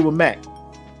agree with Mac.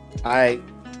 Like,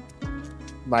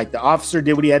 the officer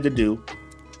did what he had to do.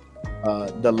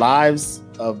 The lives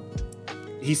of,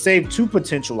 he saved 2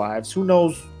 potential lives. Who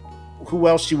knows who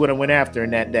else she would have went after in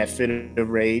that fit of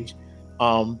rage.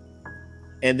 And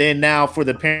then now for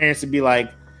the parents to be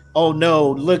like, oh no,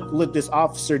 look, this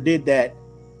officer did that,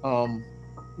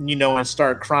 you know, and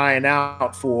start crying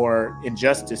out for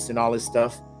injustice and all this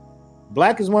stuff.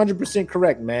 Black is 100%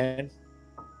 correct, man.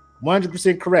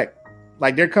 100% correct.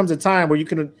 Like there comes a time where you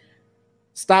can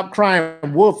stop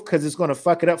crying wolf because it's going to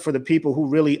fuck it up for the people who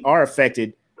really are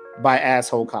affected by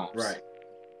asshole cops.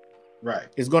 Right.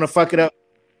 It's going to fuck it up,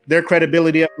 their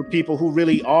credibility up for people who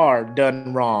really are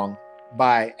done wrong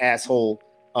by asshole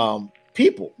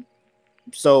people.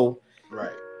 So,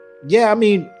 yeah, I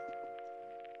mean,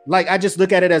 like I just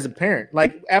look at it as a parent.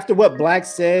 Like after what Black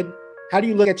said, how do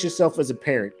you look at yourself as a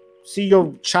parent? See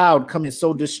your child coming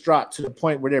so distraught to the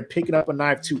point where they're picking up a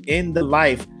knife to end the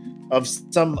life of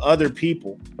some other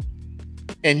people,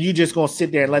 and you just gonna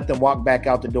sit there and let them walk back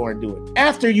out the door and do it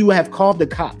after you have called the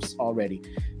cops already.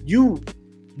 You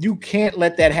can't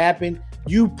let that happen.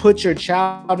 You put your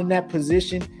child in that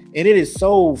position, and it is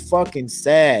so fucking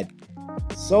sad.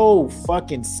 So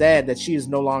fucking sad that she is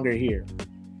no longer here.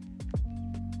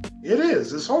 It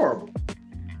is. It's horrible.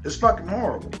 It's fucking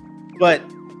horrible. But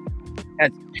as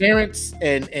parents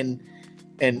and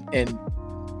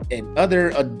other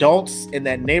adults in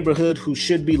that neighborhood who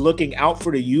should be looking out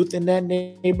for the youth in that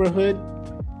neighborhood,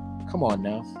 come on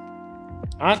now.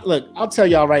 I'll tell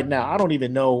y'all right now, I don't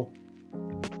even know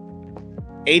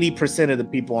 80% of the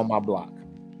people on my block.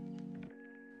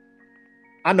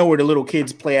 I know where the little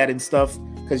kids play at and stuff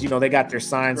because they got their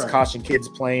signs, caution kids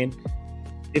playing.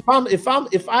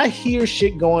 If I hear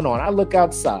shit going on, I look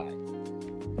outside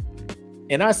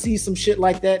and I see some shit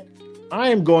like that, I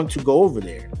am going to go over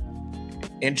there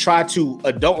and try to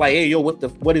adult like, hey, yo,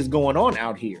 what is going on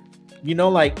out here?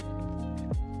 Like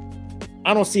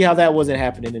I don't see how that wasn't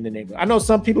happening in the neighborhood. I know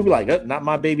some people be like, not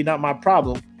my baby, not my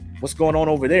problem. What's going on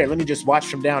over there? Let me just watch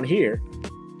from down here.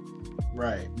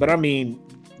 Right. But I mean,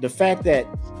 the fact that,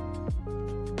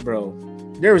 bro,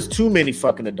 there is too many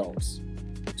fucking adults.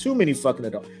 Too many fucking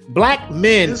adults. Black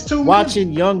men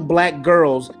watching young black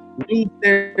girls lose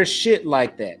their shit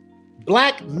like that.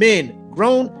 Black men,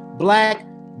 grown black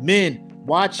men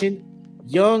watching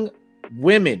young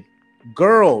women,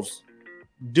 girls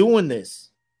doing this.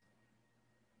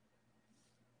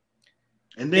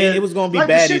 And then it was going to be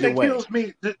bad either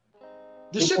way.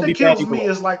 The shit that kills me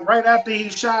is like right after he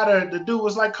shot her, the dude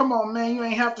was like, come on, man, you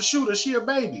ain't have to shoot her. She a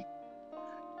baby.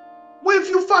 Well, if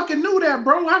you fucking knew that,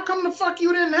 bro, how come the fuck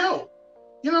you didn't help?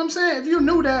 You know what I'm saying? If you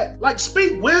knew that, like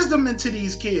speak wisdom into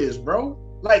these kids, bro.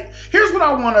 Like, here's what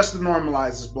I want us to normalize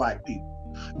as black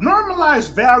people.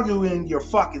 Normalize valuing your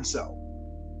fucking self.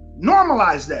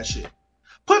 Normalize that shit.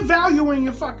 Put value in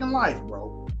your fucking life,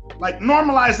 bro. Like,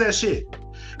 normalize that shit.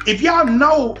 If y'all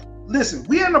know, listen,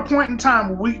 we in a point in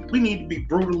time where we need to be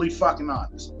brutally fucking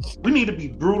honest. We need to be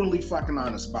brutally fucking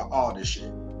honest about all this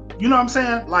shit. You know what I'm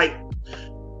saying? Like,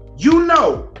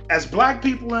 as black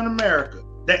people in America,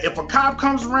 that if a cop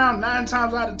comes around 9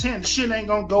 times out of 10, the shit ain't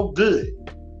gonna go good.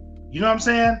 You know what I'm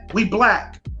saying? We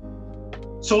black.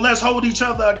 So let's hold each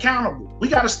other accountable. We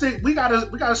gotta stick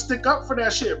up for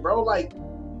that shit, bro. Like,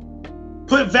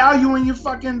 put value in your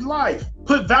fucking life.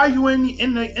 Put value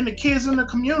in the kids in the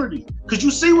community. Cause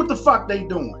you see what the fuck they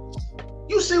doing.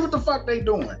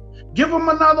 Give them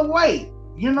another way.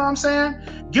 You know what I'm saying?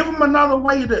 Give them another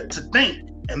way to think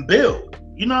and build.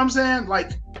 You know what I'm saying?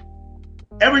 Like,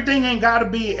 everything ain't gotta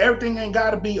be,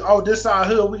 oh, this our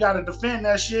hood, we gotta defend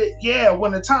that shit. Yeah,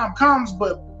 when the time comes,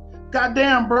 but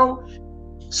goddamn, bro,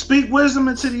 speak wisdom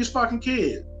into these fucking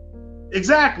kids.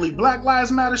 Exactly. Black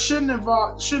Lives Matter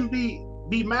shouldn't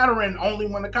be mattering only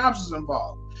when the cops is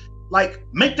involved. Like,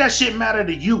 make that shit matter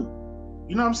to you.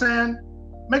 You know what I'm saying?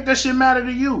 Make that shit matter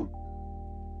to you.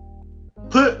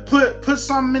 Put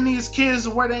something in these kids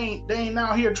where they ain't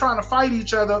out here trying to fight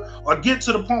each other or get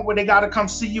to the point where they gotta come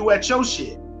see you at your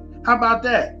shit. How about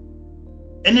that?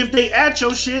 And if they at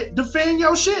your shit, defend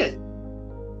your shit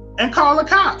and call the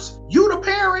cops. You the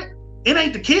parent. It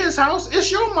ain't the kid's house.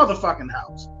 It's your motherfucking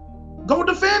house. Go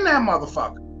defend that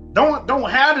motherfucker. Don't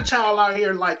have the child out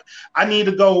here like, I need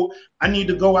to go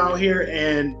out here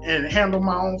and handle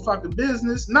my own fucking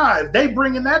business. Nah, if they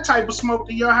bringing that type of smoke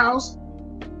to your house,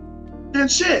 then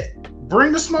shit,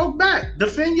 bring the smoke back.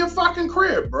 Defend your fucking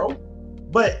crib, bro.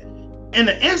 But in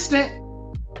the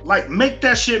instant, like, make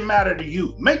that shit matter to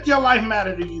you. Make your life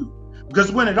matter to you. Because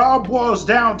when it all boils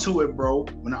down to it, bro,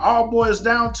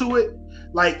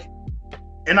 like,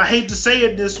 and I hate to say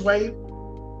it this way,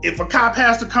 if a cop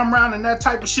has to come around and that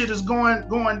type of shit is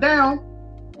going down,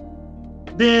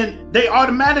 then they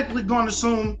automatically going to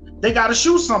assume they got to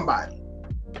shoot somebody.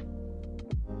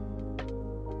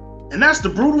 And that's the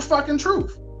brutal fucking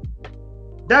truth.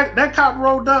 That cop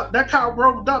rolled up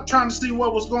trying to see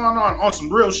what was going on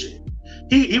some real shit.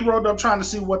 He rolled up trying to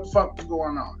see what the fuck was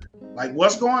going on. Like,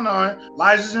 what's going on?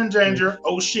 Lives is in danger.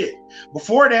 Oh shit.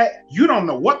 Before that, you don't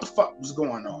know what the fuck was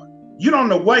going on. You don't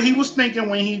know what he was thinking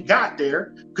when he got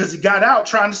there, because he got out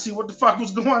trying to see what the fuck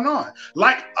was going on,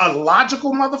 like a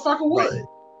logical motherfucker would. Right.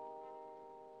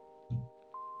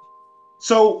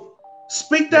 So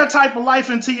speak that type of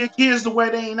life into your kids the way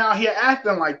they ain't out here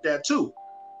acting like that too.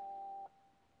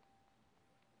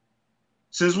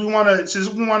 Since we want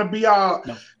to be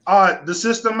the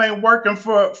system ain't working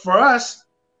for us,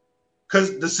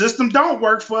 because the system don't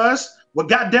work for us. Well,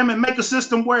 goddamn it, make a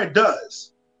system where it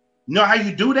does. You know how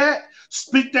you do that?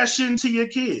 Speak that shit into your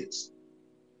kids.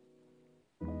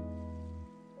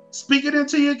 Speak it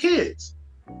into your kids,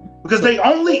 because they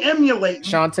only emulate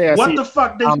Shantae, what the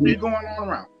fuck they see going on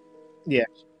around. Yeah.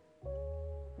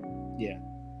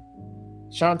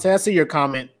 Shantae, I see your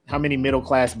comment. How many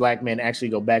middle-class black men actually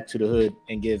go back to the hood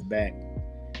and give back?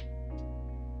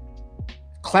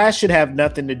 Class should have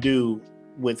nothing to do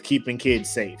with keeping kids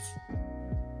safe.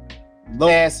 Low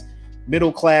class,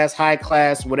 middle class, high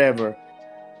class, whatever.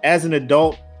 As an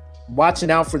adult, watching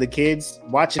out for the kids,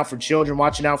 watching out for children,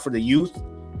 watching out for the youth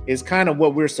is kind of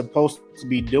what we're supposed to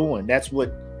be doing. That's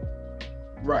what,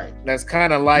 right? That's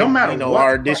kind of like,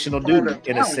 our additional duty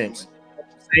in a sense.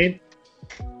 Like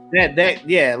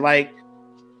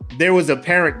there was a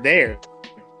parent there.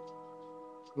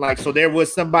 Like, so there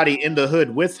was somebody in the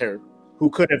hood with her who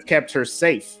could have kept her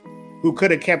safe, who could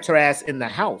have kept her ass in the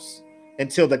house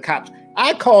until the cops.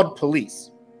 I called police.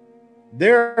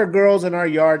 There are girls in our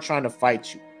yard trying to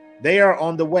fight you. They are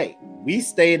on the way. We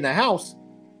stay in the house.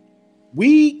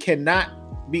 We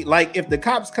cannot be like, if the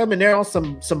cops come in there on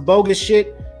some bogus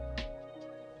shit,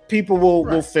 people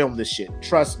will film this shit.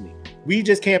 Trust me. We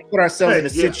just can't put ourselves in a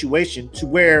situation to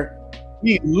where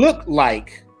we look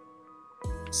like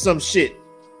some shit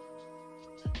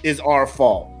is our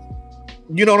fault.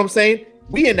 You know what I'm saying?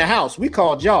 We in the house. We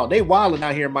called y'all. They wilding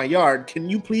out here in my yard. Can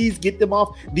you please get them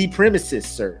off the premises,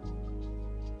 sir?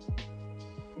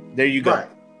 There you go. Right.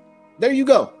 There you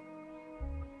go.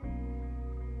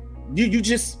 You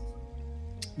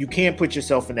can't put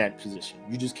yourself in that position.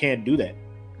 You just can't do that.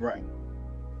 Right.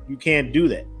 You can't do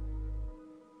that.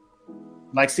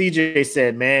 Like CJ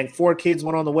said, man, 4 kids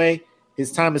went on the way.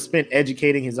 His time is spent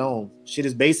educating his own. Shit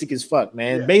is basic as fuck,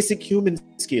 man. Yeah. Basic human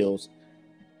skills.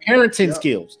 Parenting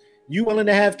skills. You willing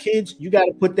to have kids, you got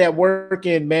to put that work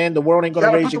in, man. The world ain't going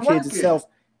to raise your kids itself.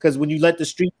 Because when you let the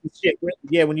streets and shit,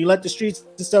 when you let the streets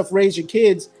and stuff raise your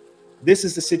kids, this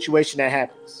is the situation that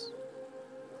happens.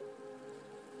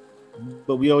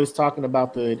 But we always talking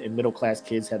about the middle class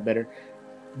kids have better.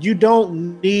 You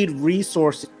don't need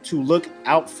resources to look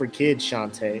out for kids,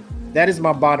 Shantae. That is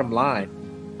my bottom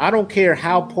line. I don't care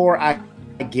how poor I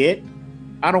get.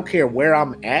 I don't care where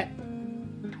I'm at.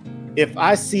 If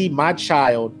I see my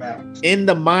child in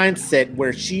the mindset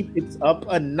where she picks up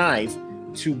a knife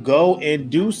to go and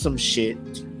do some shit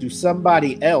to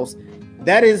somebody else,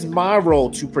 that is my role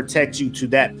to protect you to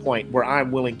that point where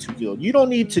I'm willing to kill. You don't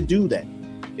need to do that.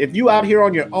 If you out here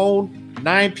on your own,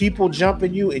 9 people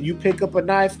jumping you and you pick up a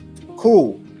knife,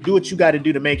 cool. Do what you got to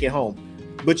do to make it home.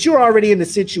 But you're already in the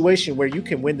situation where you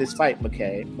can win this fight,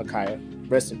 Micaiah.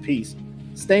 Rest in peace.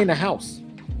 Stay in the house.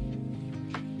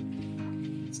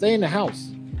 Stay in the house.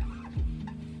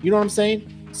 You know what I'm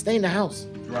saying? Stay in the house.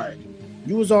 Right.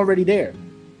 You was already there.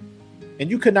 And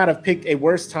you could not have picked a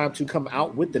worse time to come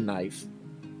out with the knife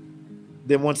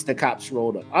than once the cops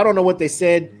rolled up. I don't know what they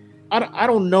said. I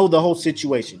don't know the whole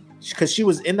situation. Because she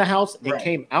was in the house and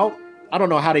came out. I don't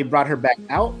know how they brought her back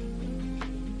out.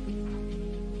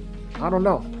 I don't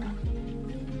know.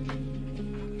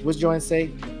 What's Joanne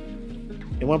say?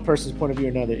 In one person's point of view or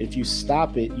another, if you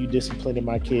stop it, you disciplining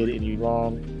my kid and you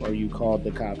wrong, or you called the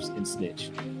cops and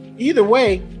snitch. Either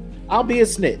way, I'll be a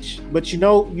snitch. But you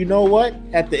know what?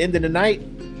 At the end of the night,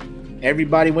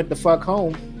 everybody went the fuck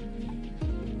home.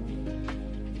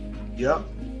 Yep.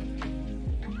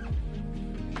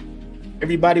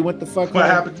 Everybody went the fuck home. What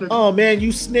happened to Oh man,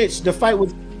 you snitched. The fight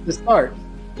was the start.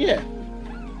 Yeah.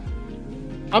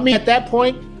 I mean, at that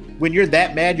point, when you're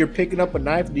that mad, you're picking up a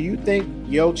knife. Do you think,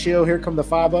 yo, chill, here come the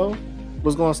 5-0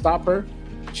 was going to stop her?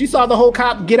 She saw the whole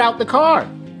cop get out the car.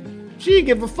 She didn't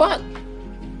give a fuck.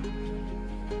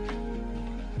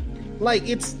 Like,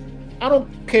 I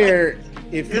don't care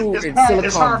if you're in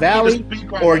Silicon Valley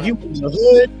or you in the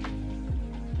hood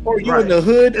or you in the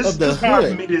hood of the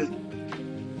hood.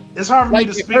 It's hard for me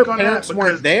to speak on that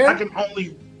because there?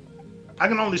 I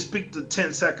can only speak to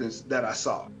 10 seconds that I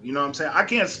saw. You know what I'm saying? I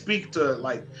can't speak to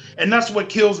and that's what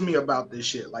kills me about this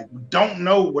shit. Like, we don't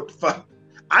know what the fuck.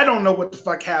 I don't know what the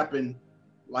fuck happened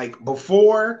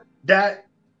before that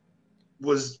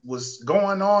was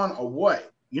going on or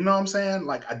what. You know what I'm saying?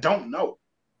 Like, I don't know.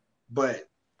 But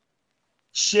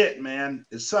shit, man,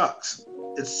 it sucks.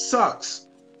 It sucks.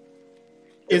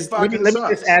 Let me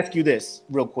just ask you this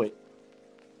real quick.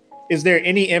 Is there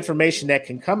any information that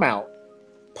can come out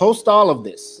post all of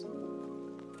this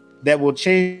that will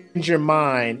change your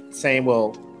mind saying,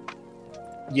 well,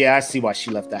 yeah, I see why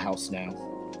she left the house now?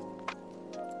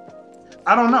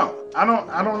 I don't know. I don't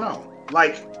know.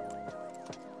 Like,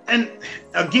 and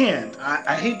again,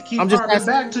 I hate to keep harping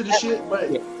back to the shit, but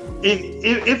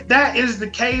if that is the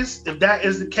case,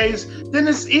 then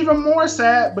it's even more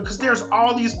sad because there's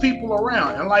all these people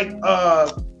around. And like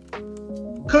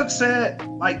Cook said,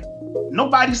 like,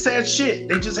 nobody said shit.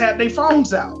 They just had their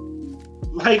phones out.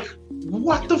 Like,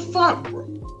 what the fuck, bro?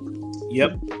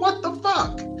 Yep. What the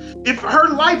fuck? If her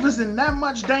life is in that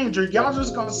much danger, y'all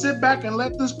just gonna sit back and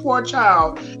let this poor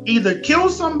child either kill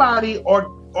somebody or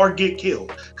get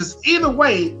killed? Because either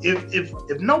way,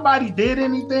 if nobody did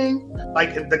anything, like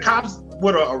if the cops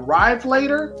would have arrived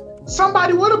later,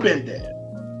 somebody would have been dead.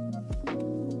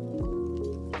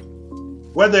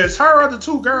 Whether it's her or the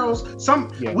two girls,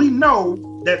 we know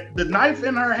that the knife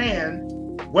in her hand,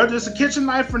 whether it's a kitchen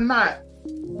knife or not,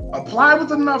 apply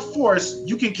with enough force,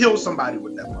 you can kill somebody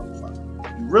with that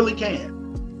motherfucker. You really can.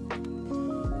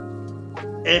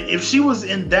 And if she was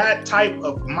in that type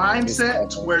of mindset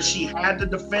to where she had to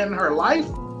defend her life,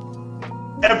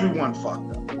 everyone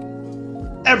fucked up.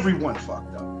 Everyone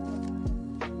fucked up.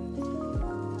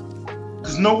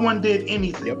 Because no one did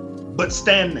anything but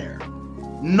stand there.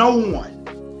 No one.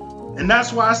 And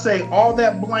that's why I say all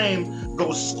that blame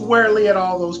goes squarely at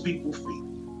all those people's feet.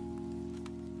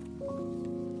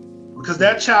 Because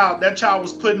that child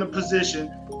was put in a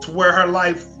position to where her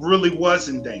life really was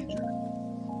in danger.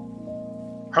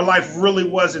 Her life really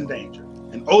was in danger.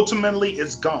 And ultimately,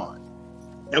 it's gone.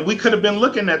 And we could have been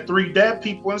looking at 3 dead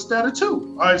people instead of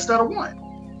 2, or instead of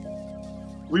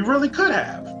 1. We really could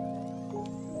have.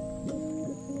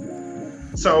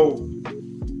 So,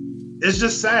 it's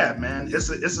just sad, man. It's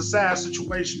a sad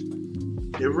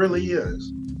situation. It really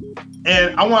is.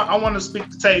 And I want to speak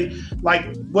to Tay, like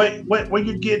what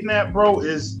you're getting at, bro,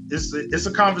 is it's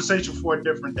a conversation for a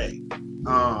different day.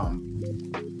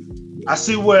 I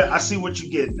see what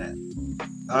you're getting at.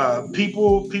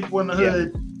 People in the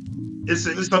hood, it's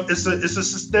a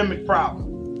systemic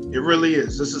problem. It really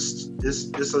is. It's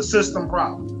a system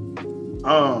problem.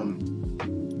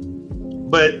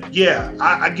 But yeah,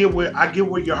 I get where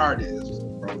your heart is,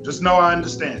 bro. Just know I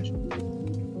understand you.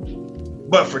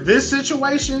 But for this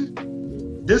situation,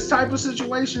 this type of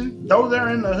situation, though they're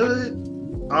in the hood,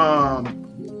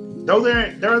 though they're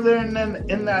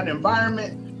in that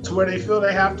environment to where they feel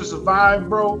they have to survive,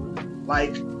 bro,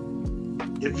 like,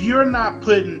 if you're not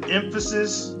putting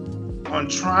emphasis on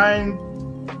trying,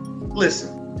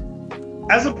 listen,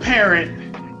 as a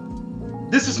parent,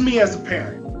 this is me as a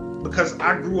parent, because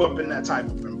I grew up in that type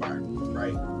of environment,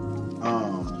 right?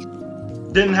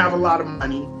 Didn't have a lot of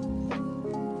money.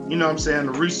 You know what I'm saying?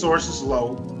 The resources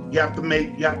low. You have to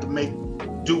make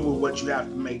do with what you have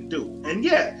to make do. And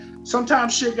yeah,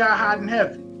 sometimes shit got hot and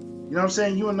heavy. You know what I'm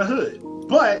saying? You in the hood.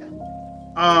 But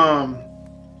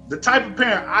the type of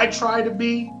parent I try to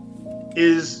be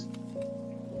is,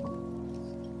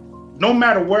 no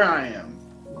matter where I am,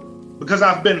 because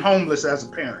I've been homeless as a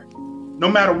parent, no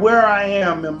matter where I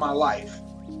am in my life,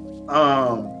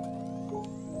 I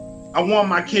want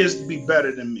my kids to be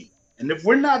better than me. And if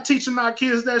we're not teaching our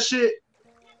kids that shit,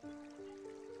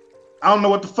 I don't know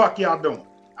what the fuck y'all doing.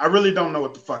 I really don't know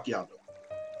what the fuck y'all doing.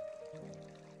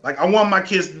 Like, I want my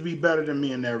kids to be better than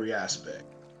me in every aspect.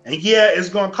 And yeah, it's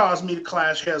going to cause me to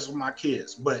clash heads with my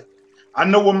kids, but I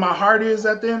know where my heart is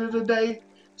at the end of the day,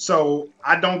 so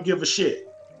I don't give a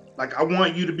shit. Like, I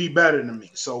want you to be better than me.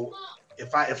 So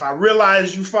if I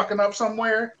realize you fucking up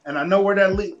somewhere and I know where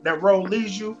that road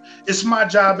leads you, it's my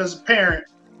job as a parent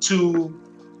to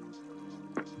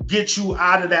get you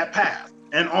out of that path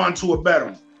and onto a better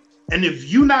one. And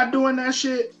if you not doing that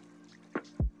shit,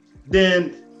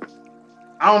 then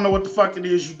I don't know what the fuck it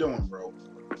is you doing, bro.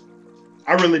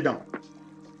 I really don't.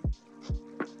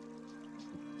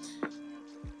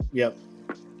 Yep.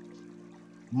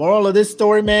 Moral of this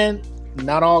story, man,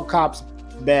 not all cops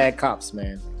bad cops,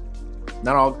 man.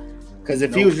 Not all, because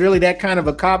if he was really that kind of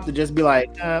a cop to just be like,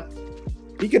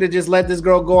 he could have just let this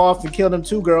girl go off and kill them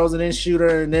 2 girls and then shoot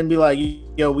her and then be like,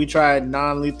 yo, we tried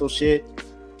non-lethal shit.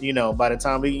 You know, by the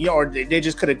time or they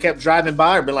just could have kept driving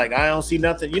by or been like, I don't see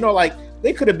nothing. You know, like,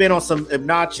 they could have been on some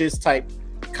obnoxious type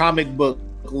comic book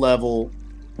level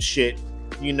shit,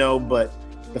 you know, but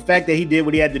the fact that he did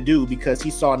what he had to do because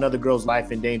he saw another girl's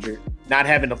life in danger, not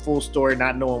having a full story,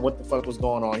 not knowing what the fuck was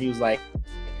going on. He was like,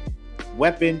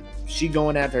 weapon, she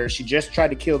going after her. She just tried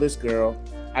to kill this girl.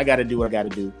 I got to do what I got to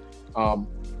do.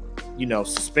 You know,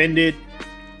 suspended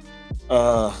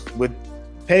with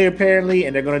pay apparently,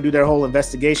 and they're going to do their whole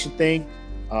investigation thing.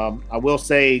 I will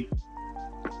say,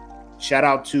 shout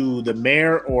out to the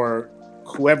mayor or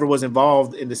whoever was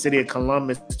involved in the city of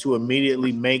Columbus to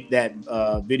immediately make that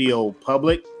video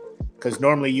public, because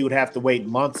normally you would have to wait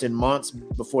months and months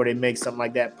before they make something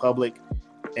like that public.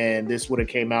 And this would have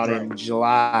came out in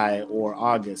July or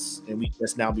August, and we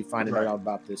just now be finding out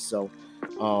about this. So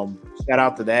shout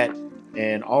out to that.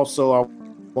 And also I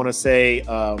want to say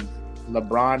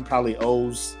LeBron probably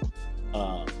owes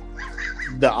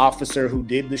the officer who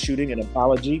did the shooting an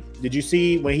apology. Did you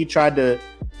see when he tried to?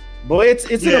 Boy, it's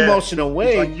an emotional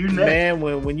way, like man.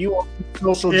 When you on the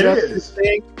social justice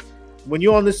thing, when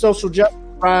you on the social justice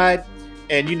ride,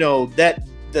 and you know that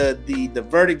the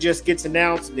verdict just gets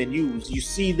announced, and then you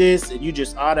see this, and you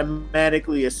just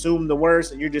automatically assume the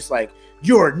worst, and you're just like,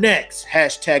 you're next.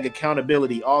 Hashtag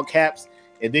accountability, all caps.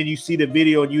 And then you see the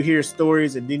video and you hear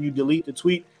stories, and then you delete the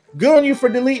tweet. Good on you for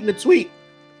deleting the tweet.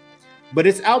 But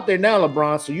it's out there now,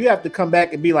 LeBron. So you have to come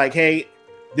back and be like, hey,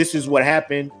 this is what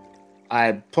happened.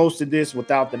 I posted this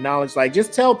without the knowledge. Like,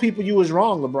 just tell people you was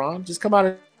wrong, LeBron. Just come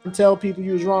out and tell people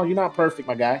you was wrong. You're not perfect,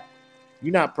 my guy.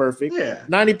 You're not perfect.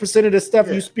 90% of the stuff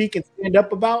you speak and stand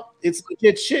up about, it's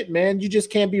legit shit, man. You just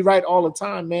can't be right all the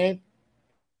time, man.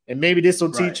 And maybe this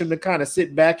will teach him to kind of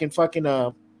sit back and fucking,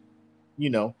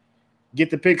 get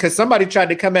the pick. Because somebody tried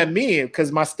to come at me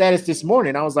because my status this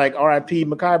morning, I was like, R.I.P.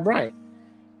 Ma'Khia Bryant.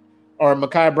 Or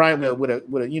Ma'Khia Bryant with a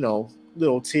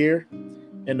little tear.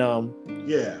 And well,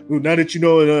 now that you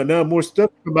know now more stuff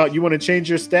about, you want to change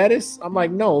your status? I'm like,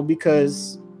 no,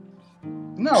 because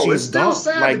it's still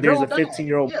sad. Like, there's a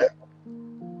 15-year-old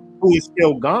who is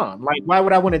still gone. Like, why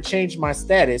would I want to change my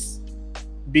status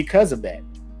because of that?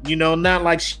 Not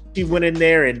like she went in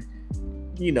there and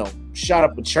shot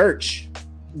up a church,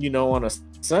 on a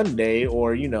Sunday,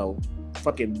 or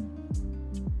fucking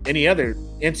any other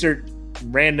insert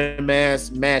random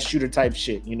mass shooter type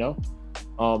shit.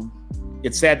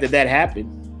 It's sad that happened,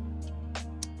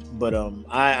 but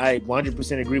I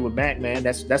 100% agree with Mac, man.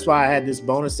 That's why I had this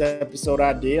bonus episode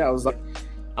idea. I was like,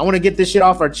 I want to get this shit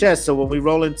off our chest, so when we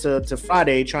roll into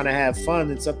Friday trying to have fun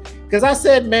and stuff, because I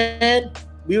said, man,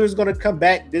 we was going to come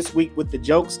back this week with the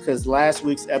jokes, because last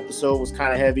week's episode was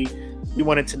kind of heavy. We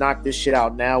wanted to knock this shit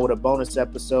out now with a bonus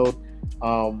episode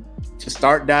to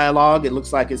start dialogue. It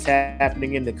looks like it's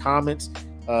happening in the comments.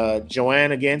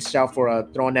 Joanne, again, shout for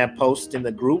throwing that post in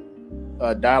the group.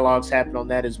 Dialogues happen on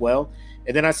that as well.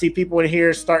 And then I see people in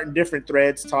here starting different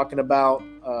threads talking about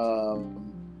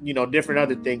different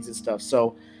other things and stuff.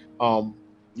 So it's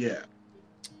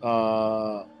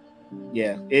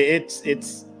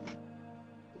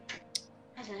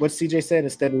what CJ said.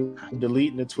 Instead of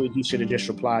deleting the tweet, he should have just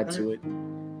replied to it.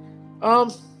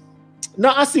 No,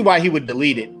 I see why he would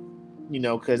delete it,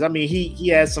 because I mean he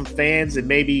has some fans, and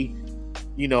maybe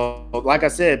like I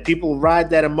said, people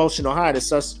ride that emotional high to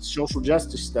social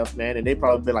justice stuff, man, and they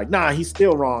probably be like, nah, he's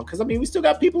still wrong. Because I mean, we still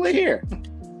got people in here.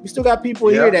 We still got people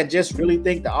here that just really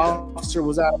think the officer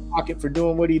was out of pocket for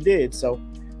doing what he did. So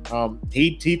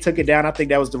he took it down. I think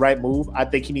that was the right move. I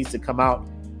think he needs to come out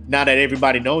now that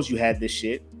everybody knows you had this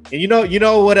shit. And you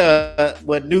know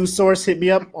what news source hit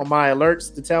me up on my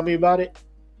alerts to tell me about it?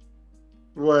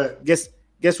 What? Guess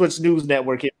which news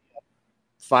network hit me up?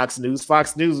 Fox News.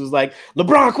 Fox News was like,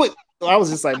 LeBron, quick. I was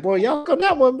just like, boy, y'all on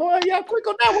that one, boy. Y'all quick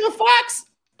on that one, Fox.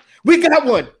 We got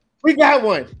one.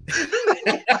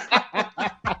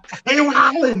 Hey,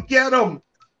 Allen, get him.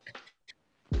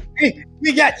 Hey,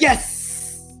 we got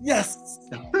yes.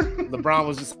 LeBron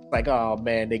was just like, oh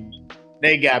man,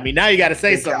 they got me. Now you got to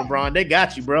say something, LeBron. They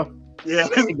got you, bro. Yeah,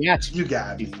 they got you. You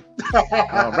got me.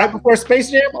 Right before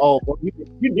Space Jam. Oh,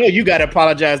 you got to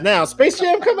apologize now. Space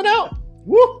Jam coming out.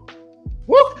 Woo.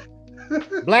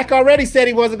 Black already said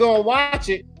he wasn't going to watch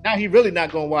it. Now he really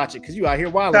not going to watch it because you out here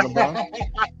wilding, LeBron.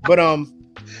 But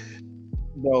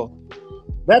no,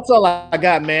 that's all I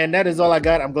got, man. That is all I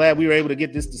got. I'm glad we were able to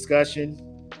get this discussion,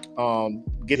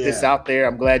 get this out there.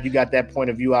 I'm glad you got that point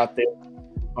of view out there.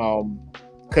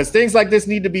 Because things like this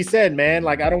need to be said, man.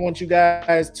 Like, I don't want you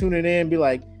guys tuning in and be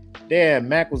like, damn,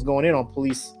 Mac was going in on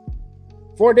police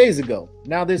 4 days ago.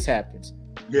 Now this happens.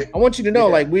 Yeah. I want you to know,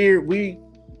 like, we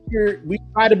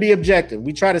try to be objective.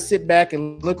 We try to sit back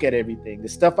and look at everything. The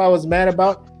stuff I was mad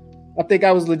about, I think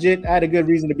I was legit. I had a good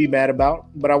reason to be mad about,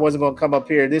 but I wasn't going to come up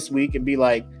here this week and be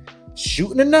like,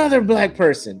 shooting another black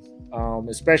person,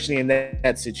 especially in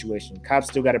that situation. Cops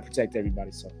still got to protect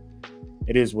everybody, so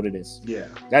it is what it is. Yeah.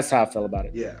 That's how I felt about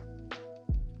it. Yeah.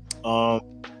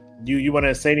 You want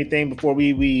to say anything before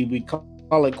we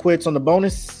call it quits on the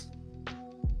bonus?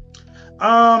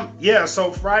 Yeah,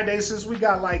 so Friday, since we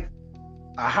got like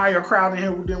a higher crowd in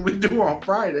here than we do on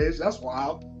Fridays. That's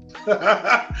wild.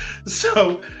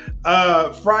 So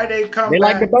Friday come they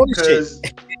back like the bonus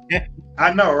shit.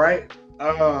 I know, right?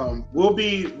 We'll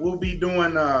be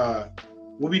doing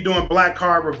Black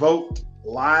Card Revoked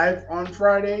live on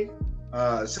Friday,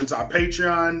 since our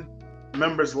Patreon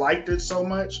members liked it so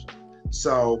much.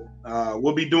 So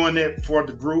we'll be doing it for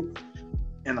the group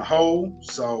in a whole.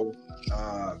 So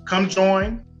come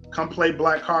join, come play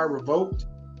Black Card Revoked,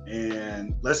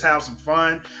 and let's have some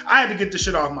fun. I had to get this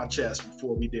shit off my chest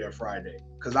before we did Friday,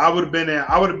 because I would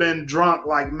have been drunk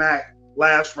like Mac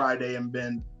last Friday and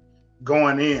been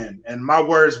going in, and my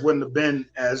words wouldn't have been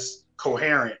as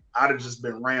coherent. I'd have just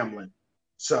been rambling.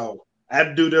 So I had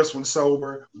to do this one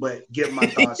sober, but get my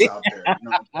thoughts out there. You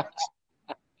know?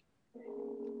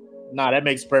 Nah, that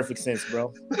makes perfect sense,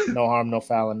 bro. No harm, no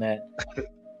foul in that.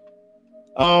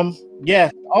 Yeah.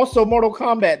 Also, Mortal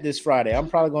Kombat this Friday. I'm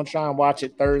probably gonna try and watch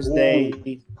it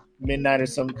Thursday midnight or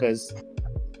something, because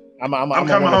I'm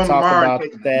gonna talk about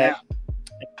that.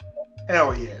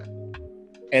 Hell yeah!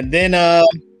 And then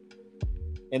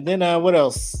what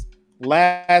else?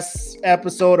 Last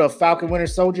episode of Falcon Winter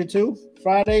Soldier 2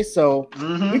 Friday. So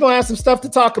we're gonna have some stuff to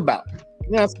talk about.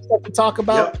 Yep.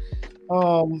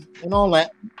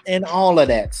 And all of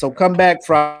that. So come back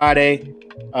Friday,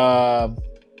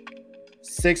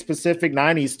 6 Pacific,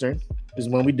 9 Eastern is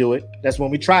when we do it. That's when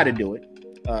we try to do it.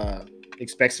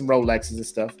 Expect some Rolexes and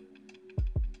stuff.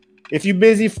 If you're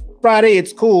busy Friday,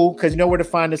 it's cool because you know where to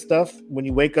find the stuff. When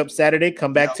you wake up Saturday,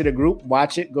 come back to the group,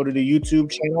 watch it, go to the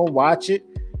YouTube channel, watch it.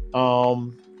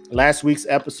 Last week's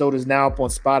episode is now up on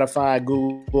Spotify,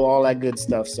 Google, all that good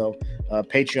stuff. So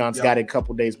Patreon's got it a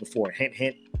couple days before. Hint,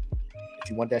 hint. If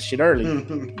you want that shit early,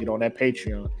 get on that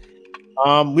Patreon.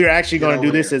 We're actually going to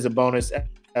do this as a bonus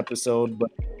episode,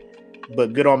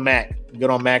 but good on Mac. Good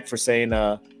on Mac for saying,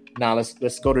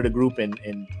 let's go to the group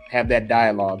and have that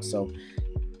dialogue. So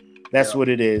that's what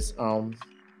it is.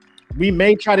 We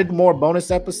may try to do more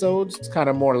bonus episodes, kind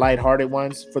of more lighthearted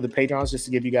ones for the Patreons, just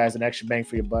to give you guys an extra bang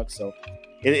for your buck. So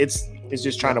it's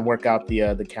just trying to work out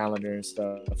the calendar and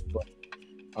stuff. But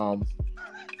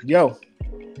yo,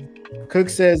 Cook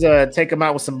says take him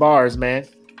out with some bars, man.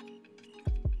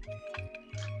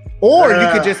 Or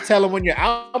you could just tell him when your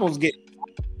albums get.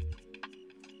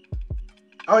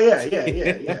 Oh yeah.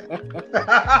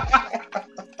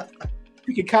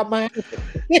 You can cop my album.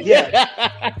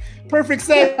 Yeah. Perfect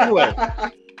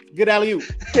segue. Good alley-oop.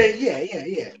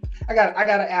 Yeah. I got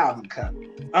an album coming.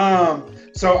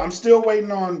 So I'm still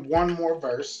waiting on one more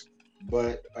verse,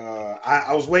 but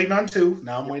I was waiting on 2.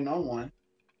 Now I'm waiting on 1.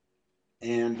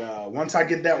 And once I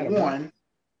get that 1,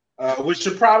 which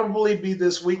should probably be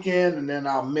this weekend, and then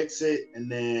I'll mix it,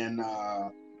 and then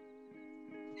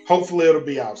hopefully it'll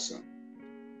be out soon.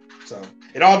 So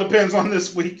it all depends on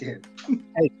this weekend.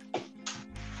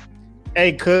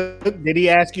 Hey, Cook, did he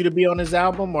ask you to be on his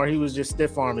album, or he was just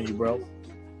stiff arming you, bro?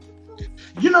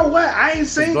 You know what? I ain't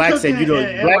seen Black Cook said you don't.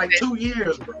 in like 2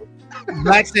 years, bro.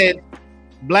 Black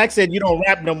said you don't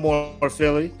rap no more,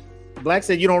 Philly. Black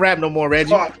said you don't rap no more,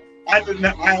 Reggie. Oh, I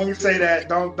ain't say that.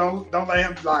 Don't let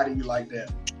him lie to you like that.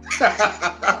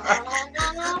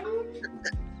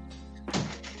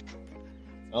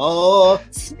 Oh,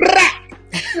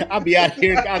 I'll be out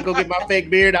here. I'll go get my fake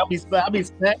beard. I'll be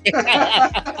snacking.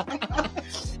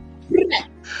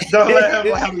 Don't let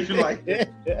him lie to you like that.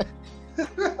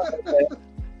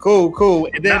 Cool.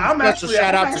 And then now, special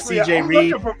shout out to CJ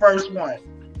Reed. For verse 1.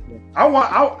 I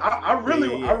really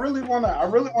want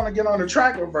to get on the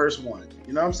track with verse 1.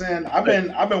 You know what I'm saying? I've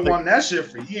been wanting that shit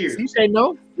for years. CJ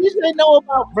know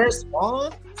about verse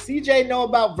 1. CJ know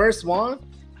about verse 1.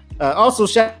 Also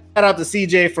shout out to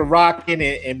CJ for rocking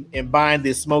and buying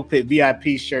this Smoke Pit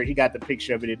VIP shirt. He got the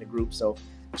picture of it in the group. So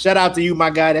shout out to you, my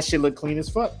guy. That shit look clean as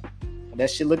fuck.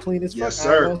 Yes,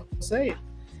 sir. Say it.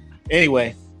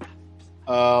 Anyway,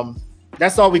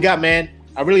 that's all we got, man.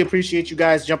 I really appreciate you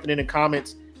guys jumping in the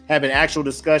comments, having actual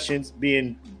discussions,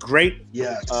 being great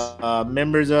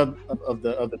members of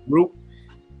the group.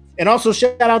 And also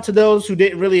shout out to those who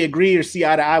didn't really agree or see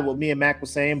eye to eye with me and Mac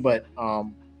was saying, but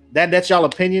that's y'all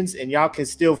opinions, and y'all can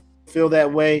still feel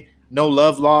that way. No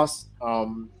love lost.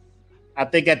 I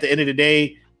think at the end of the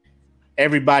day,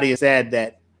 everybody is sad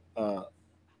that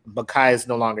Makai is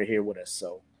no longer here with us.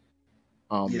 So,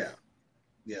 yeah.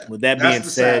 With that being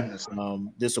said,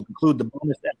 this will conclude the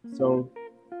bonus episode.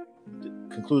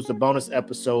 Concludes the bonus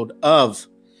episode of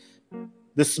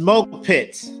the Smoke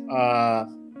Pit. I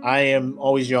am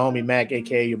always your homie Mac,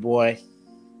 aka your boy.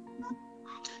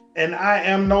 And I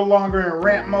am no longer in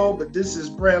rant mode, but this is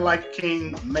Bread Like a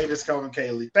King, Matus Kelvin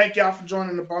Cayley. Thank y'all for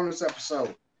joining the bonus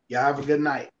episode. Y'all have a good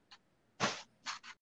night.